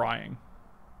like scrying.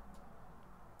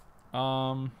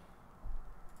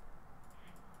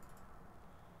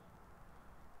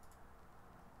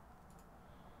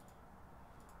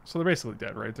 So they're basically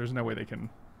dead, right? There's no way they can...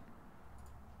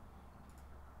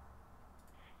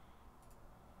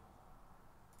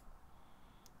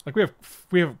 Like,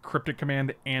 we have Cryptic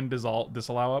Command and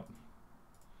Disallow up.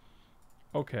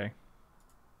 Okay.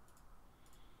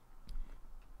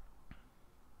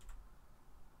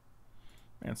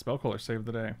 Man, Spellcaller saved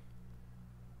the day.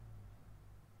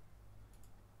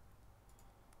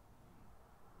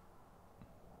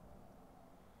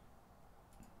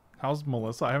 How's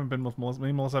Melissa? I haven't been with Melissa. Me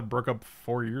and Melissa broke up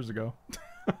 4 years ago.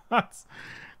 That's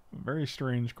a very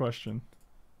strange question.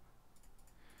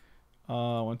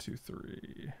 1, 2,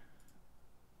 3.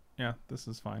 Yeah, this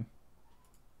is fine.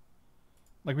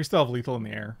 Like, we still have lethal in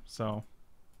the air, so.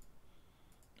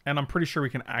 And I'm pretty sure we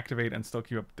can activate and still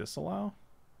keep up disallow.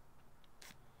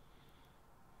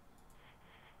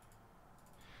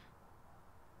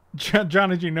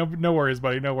 Johnny G, no worries,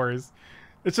 buddy, no worries.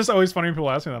 It's just always funny when people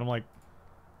ask me that. I'm like,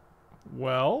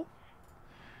 well,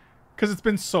 because it's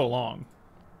been so long,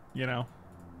 you know.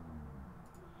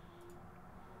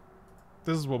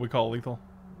 This is what we call lethal.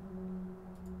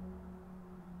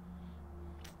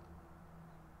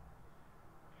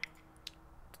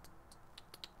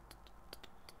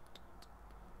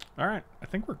 Alright, I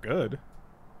think we're good.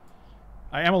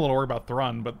 I am a little worried about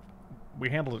Thrun, but we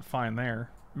handled it fine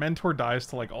there. Mentor dies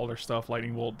to, like, all their stuff.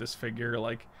 Lightning Bolt, Disfigure,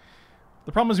 like...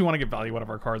 The problem is we want to get value out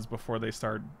of our cards before they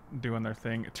start doing their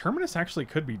thing. Terminus actually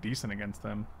could be decent against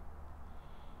them.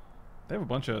 They have a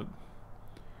bunch of...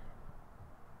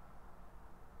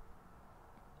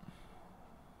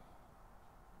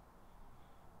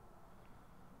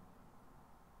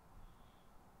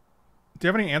 Do you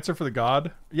have any answer for the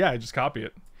god? Yeah, I just copy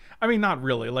it. I mean, not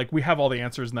really. Like, we have all the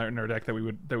answers in our deck that we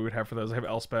would have for those. I have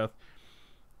Elspeth.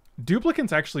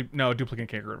 Duplicant's actually... No, Duplicant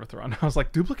can't get rid of Thrun. I was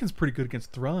like, Duplicant's pretty good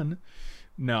against Thrun.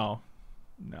 No.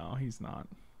 No, he's not.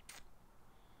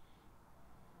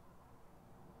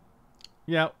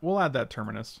 Yeah, we'll add that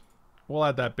Terminus. We'll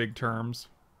add that big terms.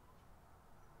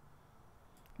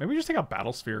 Maybe we just take out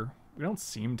Battlesphere. We don't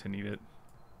seem to need it.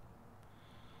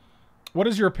 What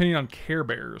is your opinion on Care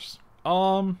Bears?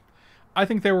 I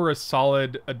think they were a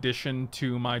solid addition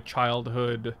to my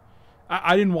childhood.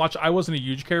 I didn't watch... I wasn't a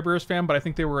huge Care Bears fan, but I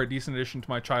think they were a decent addition to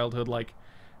my childhood, like,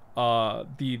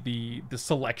 the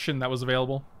selection that was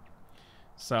available.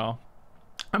 So,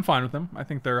 I'm fine with them. I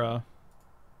think they're, I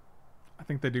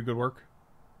think they do good work.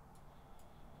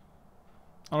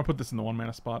 I'm gonna put this in the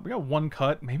 1-mana spot. We got 1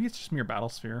 cut. Maybe it's just mere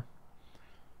Battlesphere.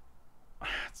 It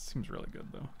seems really good,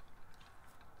 though.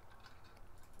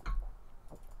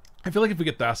 I feel like if we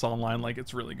get Thassa online, like,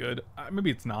 it's really good. Maybe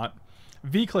it's not.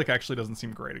 V-Click actually doesn't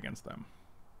seem great against them.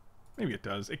 Maybe it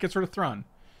does. It gets rid of Thrun.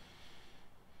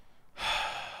 I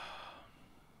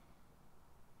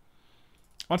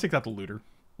want to take that to Looter.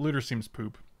 Looter seems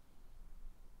poop.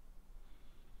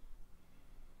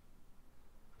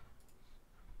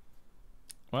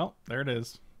 Well, there it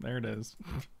is. There it is.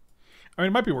 I mean,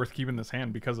 it might be worth keeping this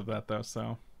hand because of that, though,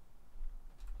 so...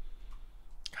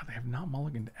 God, they have not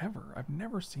mulliganed ever. I've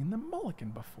never seen them mulligan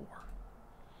before.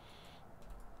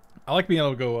 I like being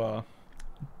able to go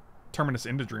Terminus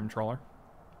into Dream Trawler.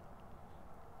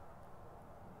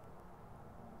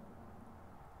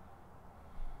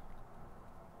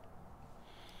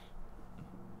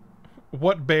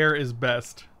 What bear is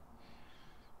best?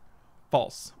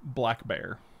 False. Black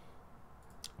bear.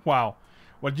 Wow.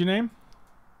 What did you name?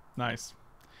 Nice.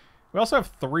 We also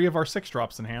have 3 of our 6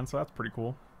 drops in hand, so that's pretty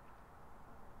cool.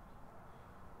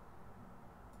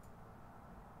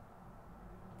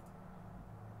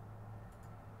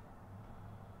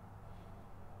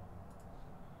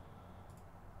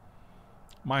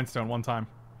 Mindstone one time.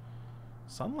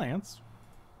 Sunlance.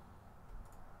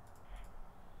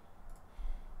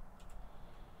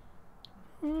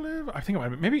 I think I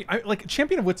might maybe like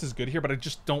Champion of Wits is good here, but I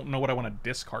just don't know what I want to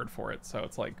discard for it. So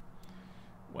it's like,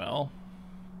 well,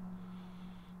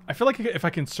 I feel like if I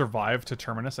can survive to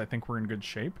Terminus, I think we're in good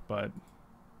shape. But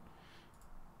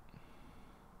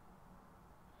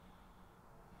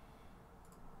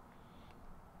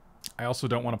I also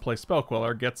don't want to play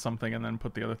Spellqueller, get something, and then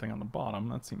put the other thing on the bottom.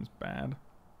 That seems bad.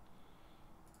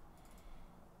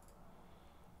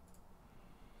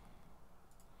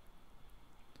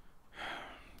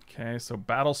 Okay, so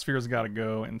Battlesphere's got to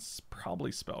go, and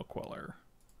probably Spellqueller.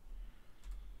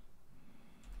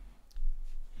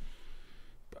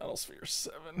 Battlesphere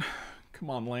 7. Come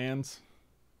on, lands.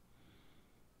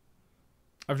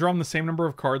 I've drawn the same number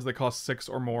of cards that cost 6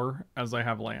 or more as I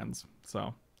have lands,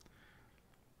 so...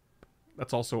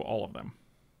 That's also all of them.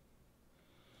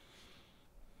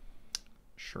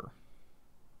 Sure.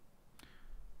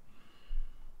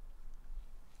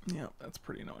 Yeah, that's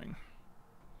pretty annoying.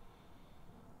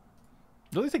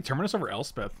 Really take Terminus over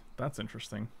Elspeth? That's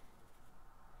interesting.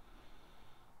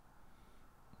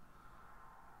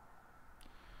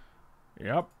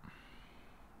 Yep.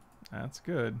 That's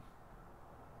good.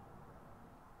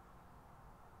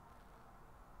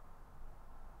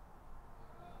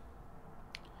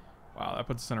 Wow, that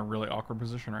puts us in a really awkward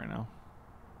position right now.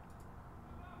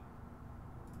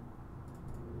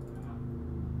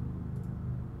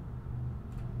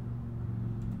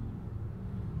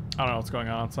 I don't know what's going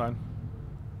on outside.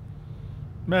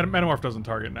 Metamorph doesn't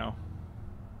target now.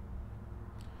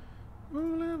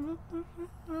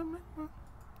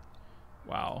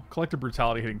 Wow. Collective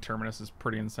Brutality hitting Terminus is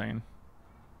pretty insane.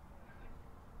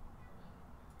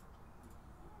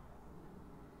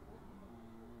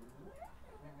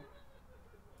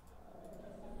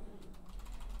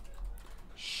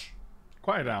 Shh.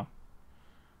 Quiet down.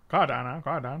 Quiet down now.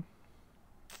 Quiet down.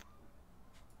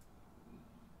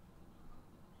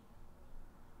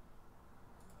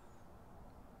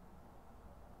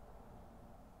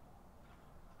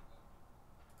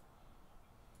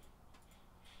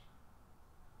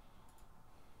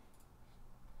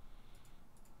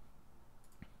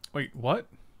 Wait, what?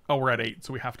 Oh, we're at 8,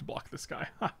 so we have to block this guy.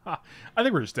 I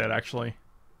think we're just dead, actually.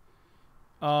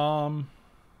 Yeah.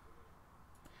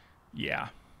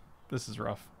 This is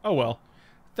rough. Oh, well.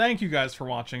 Thank you guys for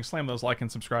watching. Slam those like and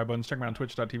subscribe buttons. Check me out on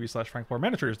twitch.tv/FrankLepore,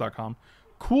 ManaTraders.com.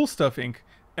 Cool Stuff Inc.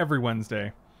 every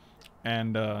Wednesday.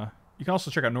 And you can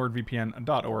also check out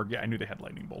NordVPN.org. Yeah, I knew they had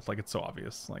lightning bolts. Like, it's so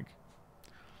obvious. Like,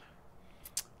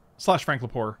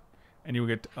 /FrankLepore. And you will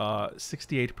get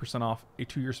 68% off a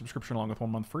 2-year subscription along with 1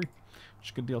 month free, which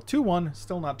is a good deal. 2-1,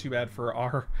 still not too bad for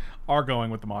our going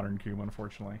with the Modern Cube,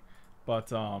 unfortunately.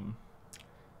 But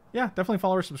yeah, definitely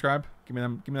follow or subscribe. Give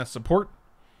me that support,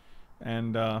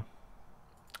 and I'll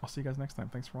see you guys next time.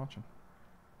 Thanks for watching.